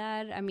around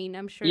that? I mean,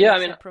 I'm sure yeah. I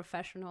there's mean, a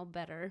professional,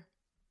 better,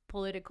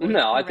 politically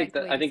no, correct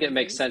way I to think it say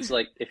makes things. sense.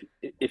 Like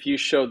if you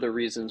show the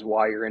reasons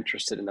why you're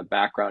interested in the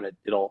background,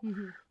 it'll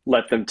Mm-hmm.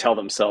 let them tell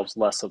themselves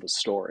less of a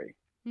story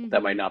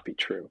that might Mm-hmm. not be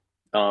true.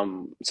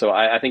 So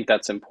I think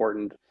that's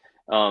important.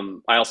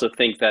 I also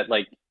think that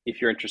like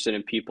if you're interested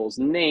in people's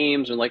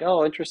names and like,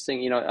 oh,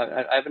 interesting,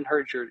 I haven't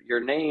heard your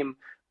name.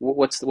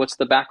 What's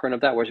the background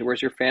of that?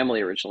 Where's your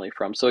family originally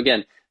from? So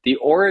again, the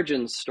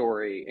origin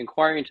story,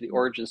 inquiring into the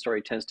origin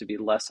story tends to be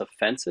less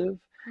offensive.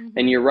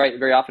 And Mm-hmm. you're right.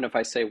 Very often, if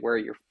I say where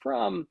you're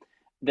from,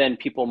 then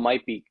people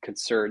might be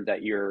concerned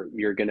that you're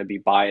going to be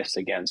biased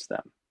against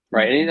them,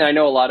 right? And I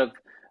know a lot of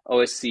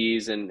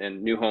OSCs and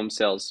new home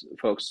sales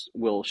folks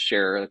will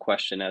share a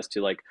question as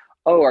to like,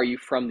 oh, are you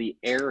from the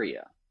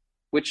area?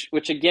 Which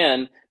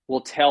again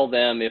will tell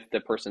them if the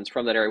person's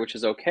from that area, which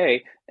is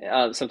okay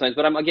sometimes.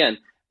 But I'm again,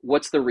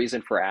 what's the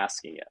reason for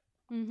asking it,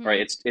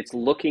 right? Mm-hmm. It's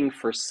looking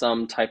for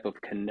some type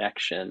of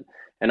connection,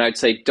 and I'd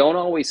say don't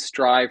always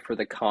strive for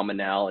the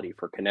commonality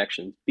for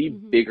connections. Be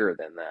Mm-hmm. bigger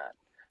than that,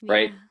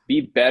 right? Yeah.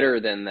 Be better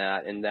than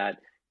that, in that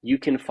you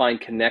can find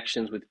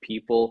connections with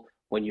people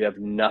when you have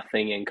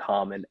nothing in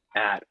common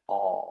at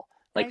all.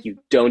 Like you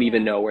don't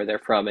even Yeah. know where they're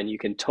from, and you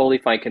can totally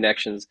find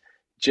connections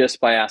just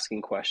by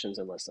asking questions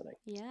and listening.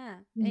 Yeah.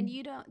 And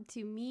you don't,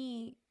 to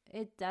me,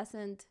 it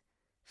doesn't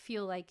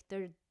feel like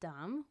they're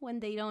dumb when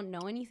they don't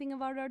know anything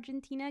about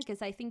Argentina.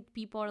 Because I think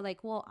people are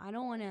like, well, I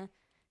don't want to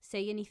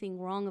say anything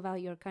wrong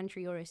about your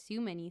country or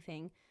assume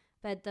anything.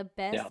 But the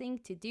best Yeah, thing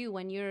to do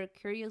when you're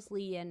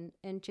curiously and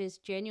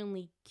just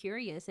genuinely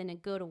curious in a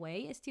good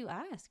way is to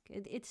ask.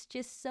 It's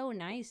just so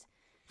nice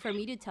for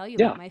me to tell you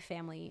about yeah, my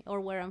family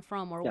or where I'm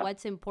from or yeah,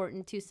 what's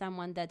important to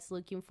someone that's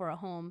looking for a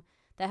home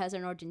that has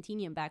an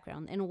Argentinian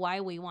background and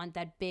why we want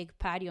that big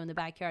patio in the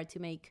backyard to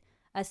make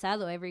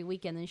asado every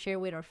weekend and share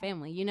with our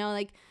family.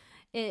 Like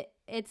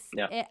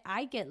Yeah,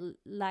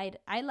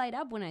 I light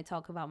up when I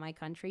talk about my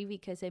country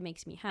because it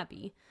makes me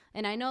happy.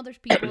 And I know there's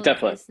people that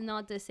definitely. it's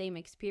not the same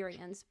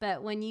experience,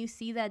 but when you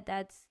see that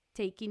that's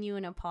taking you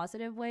in a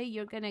positive way,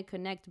 you're gonna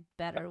connect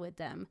better with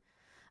them.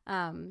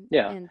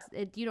 Yeah, And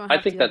you don't I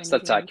have think to have that's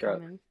anything in accurate.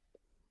 common.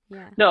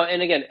 Yeah. No,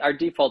 and again, our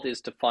default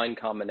is to find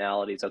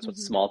commonalities. That's what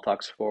Mm-hmm. small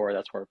talk's for.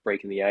 That's what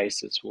breaking the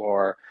ice is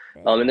for.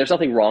 And Yeah. there's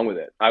nothing wrong with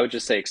it. I would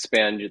just say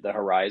expand the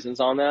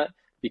horizons on that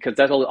because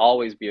that'll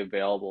always be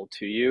available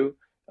to you.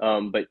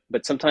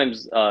 But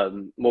sometimes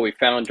what we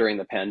found during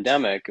the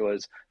pandemic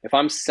was if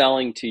I'm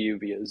selling to you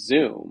via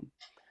Zoom,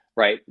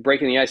 right,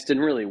 breaking the ice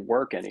didn't really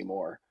work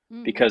anymore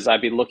Mm-hmm. because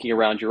I'd be looking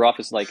around your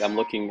office like I'm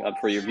looking up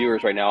for your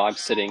viewers right now. I'm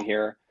sitting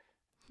here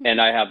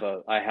and I have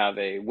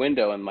a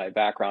window in my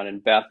background,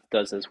 and Beth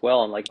does as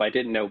well. And like if I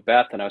didn't know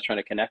Beth and I was trying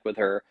to connect with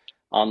her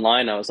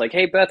online, I was like,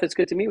 "Hey Beth, it's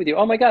good to meet with you."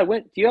 "Oh my God,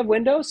 do you have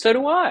windows?" "So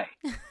do I."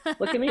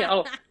 "Look at me."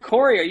 "Oh,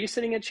 Corey, are you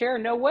sitting in a chair?"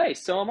 "No way.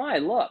 So am I.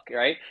 Look."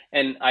 Right?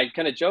 And I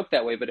kind of joke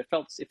that way, but it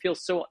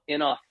feels so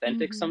inauthentic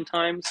Mm-hmm.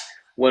 sometimes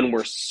when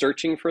we're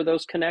searching for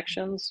those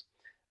connections.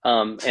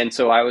 And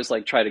so I always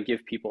like try to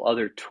give people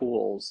other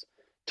tools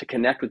to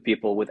connect with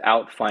people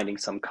without finding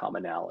some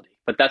commonality.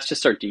 But that's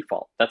just our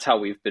default. That's how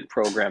we've been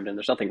programmed, and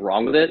there's nothing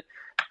wrong with it.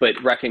 But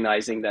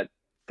recognizing that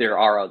there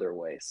are other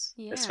ways,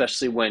 Yeah.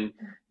 especially when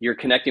you're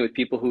connecting with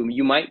people whom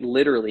you might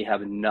literally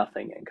have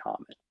nothing in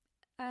common.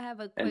 I have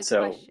a And quick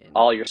so question.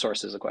 all your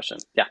sources of question.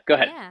 Yeah, go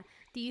ahead. Yeah.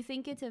 Do you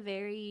think it's a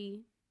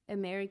very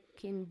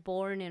American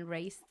born and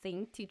raised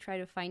thing to try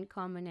to find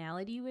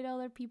commonality with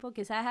other people?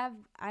 Because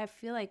I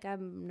feel like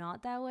I'm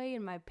not that way,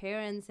 and my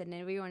parents and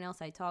everyone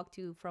else I talk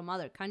to from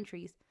other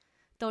countries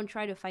don't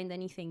try to find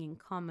anything in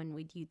common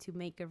with you to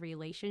make a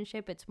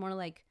relationship. It's more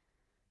like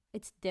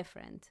it's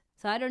different.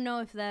 So I don't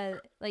know if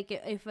that, like,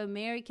 if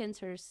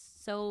Americans are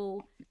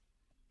so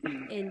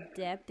in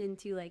depth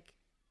into like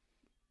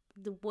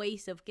the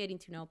ways of getting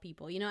to know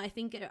people. I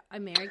think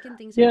American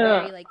things are Yeah,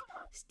 very like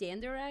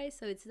standardized,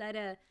 so it's not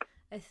a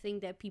thing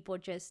that people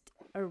just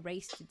are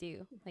raised to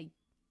do, like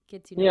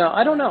get to know yeah.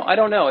 I people don't that know. I way.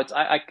 don't know.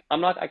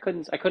 I'm not. I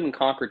couldn't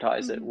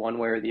concretize it Mhm. one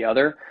way or the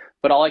other.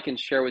 But all I can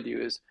share with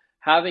you is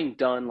having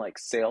done like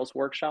sales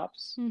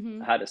workshops,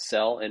 Mhm. how to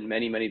sell in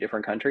many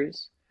different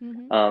countries.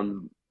 Mhm.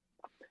 Um,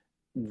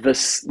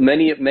 this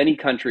many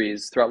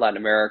countries throughout Latin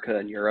America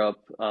and Europe,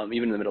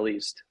 even in the Middle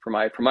East, from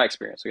my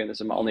experience. Again,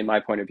 this is only Yeah. my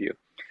point of view.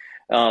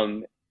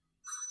 Um,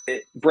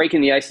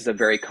 Breaking the ice is a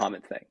very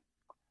common thing.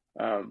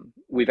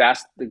 We've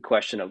asked the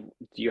question of,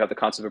 do you have the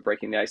concept of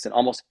breaking the ice? And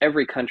almost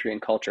every country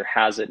and culture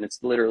has it, and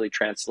it's literally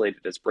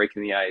translated as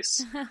breaking the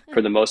ice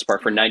for the most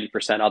part. For Yeah.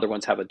 90%, other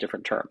ones have a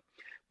different term,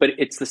 but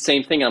it's the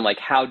same thing. I'm like,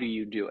 how do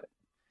you do it?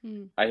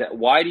 Mm.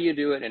 Why do you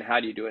do it, and how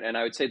do you do it? And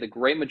I would say the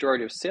great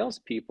majority of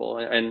salespeople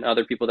and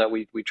other people that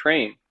we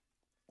train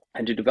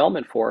and do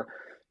development for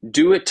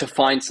do it to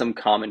find some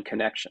common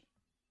connection.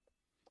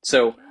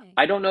 So Okay.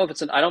 I don't know if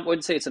I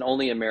wouldn't say it's an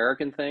only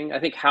American thing. I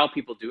think how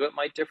people do it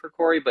might differ,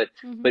 Corey, but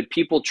Mhm. but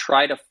people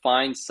try to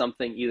find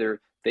something.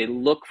 Either they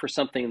look for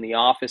something in the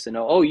office and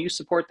know, oh, you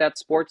support that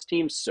sports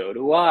team, so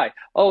do I.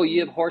 Oh, you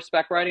have Mm.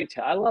 horseback riding,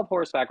 I love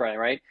horseback riding,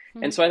 right?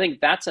 And Mhm. so I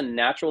think that's a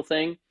natural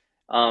thing.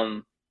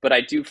 But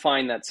I do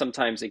find that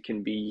sometimes it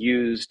can be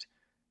used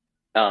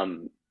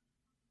um,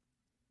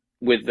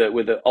 with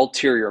the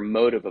ulterior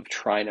motive of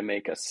trying to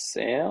make a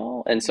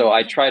sale, and so I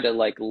Yeah. try to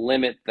like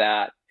limit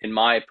that in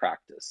my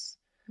practice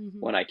Mhm.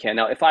 when I can.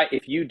 Now,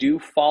 if you do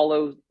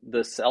follow the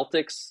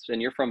Celtics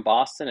and you're from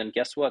Boston, and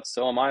guess what?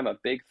 So am I. I'm a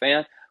big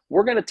fan.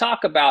 We're going to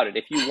talk about it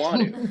if you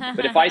want to.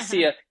 But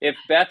if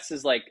Betts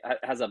is like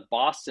has a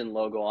Boston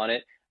logo on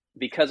it,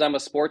 because I'm a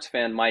sports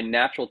fan, my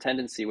natural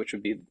tendency, which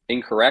would be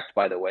incorrect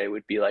by the way,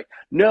 would be like,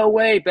 no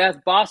way,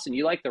 Beth, Boston,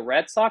 you like the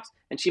Red Sox?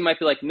 And she might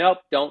be like, nope,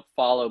 don't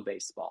follow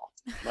baseball,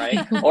 right?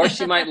 Or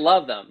she might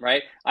love them,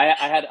 right? I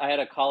had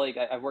a colleague.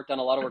 I've worked on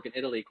a lot of work in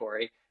Italy,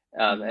 Corey,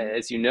 Mhm.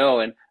 as you know,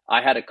 and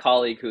I had a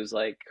colleague who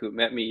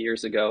met me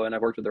years ago, and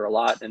I've worked with her a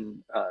lot,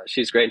 and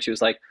she's great. And she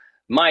was like,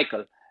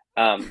 Michael,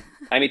 I'm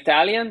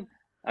Italian.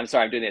 I'm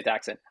sorry, I'm doing the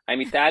accent.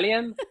 I'm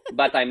Italian,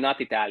 but I'm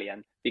not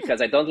Italian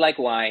because I don't like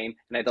wine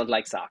and I don't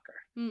like soccer,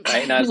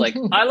 right? And I was like,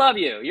 I love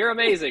you. You're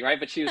amazing, right?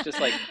 But she was just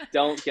like,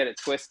 don't get it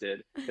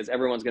twisted because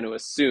everyone's going to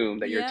assume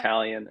that you're Yeah.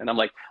 Italian. And I'm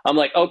like,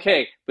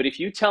 okay, but if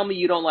you tell me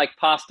you don't like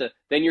pasta,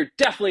 then you're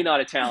definitely not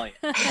Italian,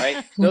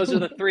 right? Those are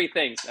the three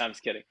things. I'm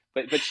just kidding.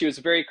 But she was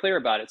very clear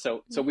about it.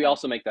 So we Yeah.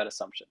 also make that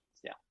assumption.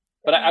 Yeah.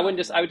 But I would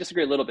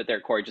disagree a little bit there,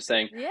 Corey, just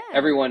saying Yeah.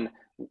 everyone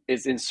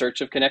is in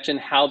search of connection.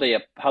 How they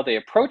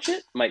approach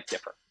it might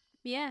differ.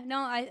 Yeah, no,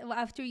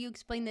 after you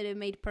explained that, it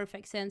made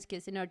perfect sense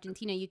because in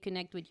Argentina you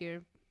connect with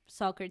your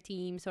soccer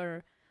teams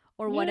or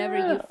whatever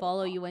you Yeah.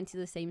 follow. You went to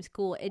the same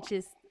school. It's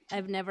just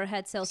I've never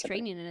had sales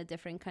training in a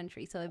different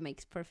country, so it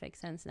makes perfect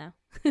sense now.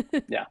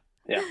 Yeah.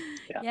 Yeah.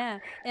 Yeah. Yeah,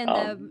 and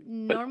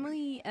But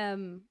normally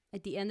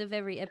at the end of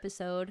every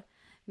episode,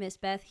 Miss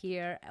Beth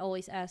here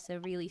always asks a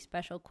really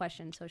special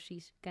question, so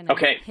she's gonna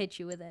okay, hit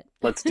you with it.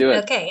 let's do it.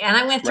 Okay, and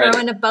I'm going to throw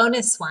Ready. in a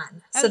bonus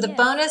one. Oh So the yes.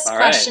 bonus All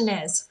right. question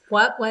is,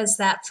 what was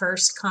that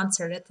first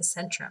concert at the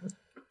Centrum?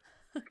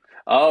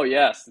 Oh,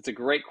 yes. It's a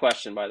great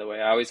question, by the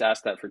way. I always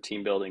ask that for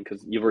team building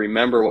because you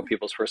remember what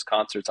people's first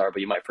concerts are,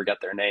 but you might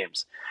forget their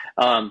names.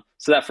 So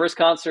that first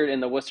concert in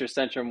the Worcester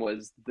Centrum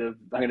was I'm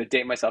going to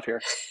date myself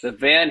here, the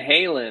Van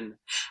Halen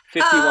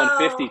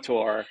 5150 Oh,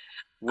 tour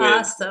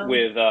awesome.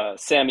 with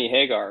Sammy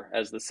Hagar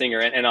as the singer.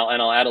 And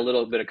I'll add a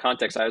little bit of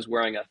context. I was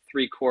wearing a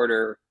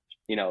 3/4,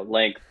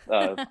 length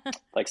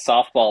like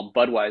softball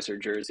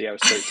Budweiser jersey. I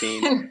was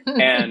 13,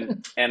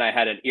 and I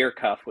had an ear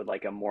cuff with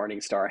like a morning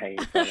star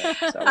hanging from it.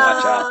 So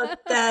watch out. Oh,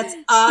 that's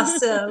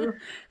awesome.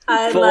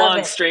 I Full love on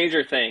it.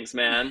 Stranger Things,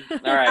 man. All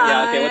right,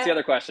 yeah. Okay, what's the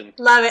other question?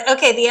 Love it.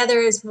 Okay, the other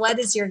is, what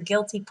is your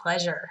guilty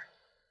pleasure?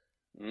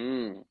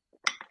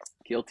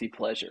 Guilty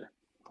pleasure.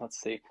 Let's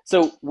see.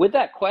 So with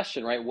that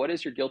question, right, what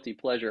is your guilty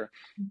pleasure?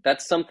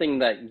 That's something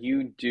that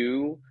you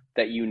do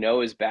that you know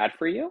is bad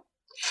for you?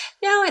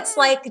 No, it's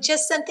like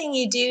just something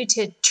you do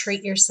to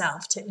treat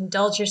yourself, to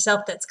indulge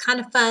yourself that's kind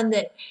of fun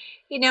that,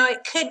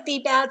 it could be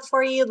bad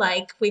for you.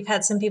 Like we've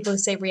had some people who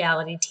say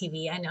reality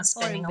TV. I know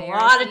spending a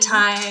lot of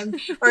time,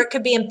 or it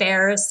could be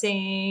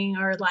embarrassing,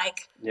 or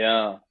like,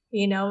 yeah.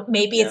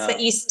 Maybe it's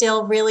that you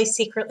still really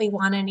secretly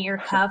want an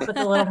ear cuff with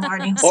a little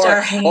morning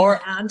star hanging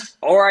around.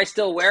 Or I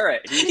still wear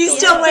it. You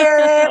still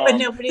wear it when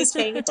nobody's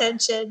paying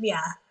attention.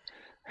 Yeah.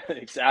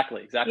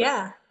 Exactly.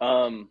 Yeah.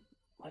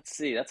 Let's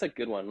see. That's a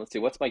good one. Let's see.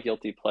 What's my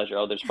guilty pleasure?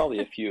 Oh, there's probably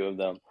a few of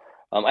them.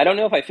 I don't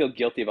know if I feel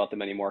guilty about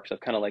them anymore because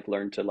I've kind of like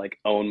learned to like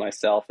own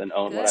myself and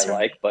own what I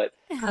like. But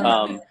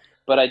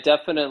but I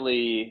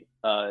definitely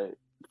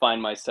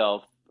find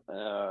myself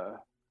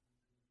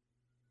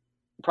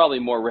probably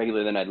more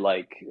regular than I'd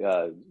like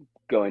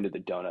going to the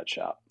donut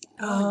shop.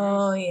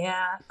 Oh,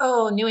 yeah.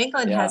 Oh, New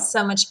England has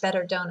so much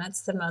better donuts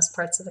than most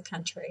parts of the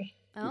country.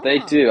 They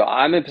do.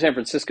 I'm in San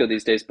Francisco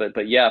these days,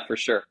 but yeah, for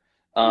sure.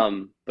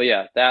 But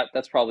yeah,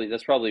 that's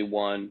probably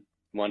one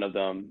of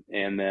them.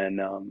 And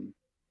then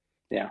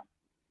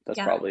that's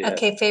probably it.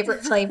 Okay,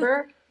 favorite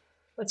flavor?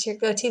 What's your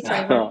go-to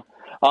flavor?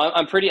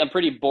 I'm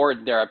pretty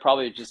bored there. I'd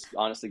probably just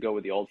honestly go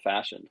with the old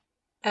fashioned.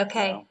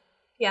 Okay.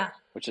 Yeah.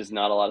 Which is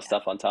not a lot of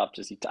stuff on top.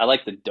 I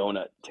like the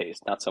donut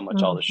taste, not so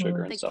much all the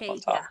sugar and stuff on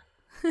top.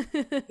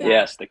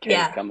 Yes, the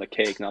cake. I'm the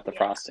cake, not the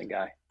frosting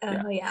guy.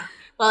 Oh, yeah.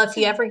 Well, if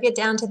you ever get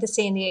down to the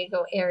San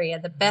Diego area,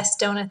 the best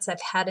donuts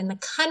I've had in the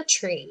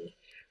country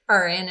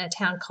are in a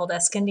town called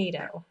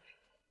Escondido.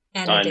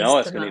 And I know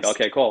Escondido.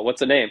 Okay, cool. What's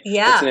the name?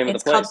 Yeah, what's the name of the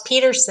place? It's called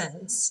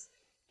Peterson's.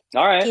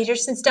 All right.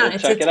 Peterson's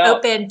Donuts. It's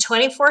open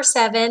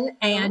 24/7,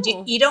 and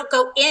you don't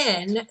go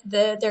in.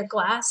 Their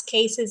glass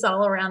cases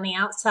all around the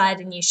outside,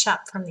 and you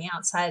shop from the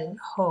outside. And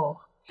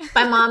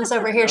my mom's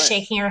over here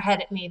shaking her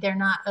head at me. They're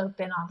not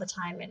open all the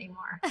time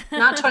anymore.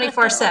 Not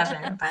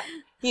 24/7, but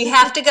you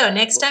have to go.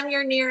 Next time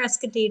you're near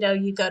Escondido,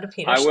 you go to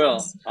Peterson's. I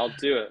will. I'll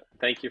do it.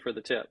 Thank you for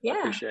the tip. I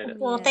appreciate it.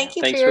 Well, thank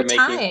you for your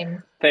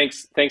time.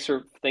 Thanks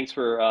for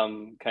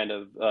kind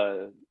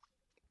of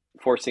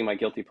forcing my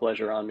guilty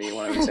pleasure on me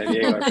when I was in San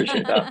Diego. I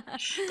appreciate that.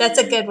 That's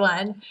a good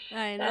one.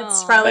 I know.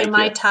 That's probably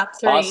my top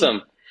 3.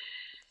 Awesome.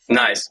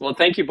 Nice. Well,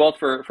 thank you both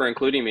for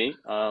including me.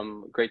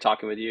 Great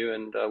talking with you,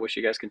 and wish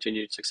you guys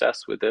continued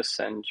success with this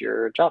and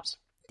your jobs.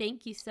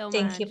 Thank you so much.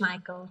 Thank you,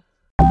 Michael.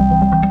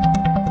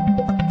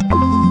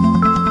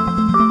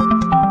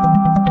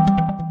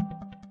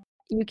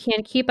 You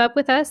can keep up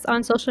with us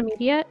on social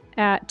media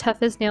at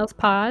Tough as Nails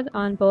Pod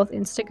on both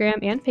Instagram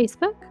and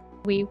Facebook.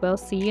 We will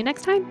see you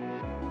next time.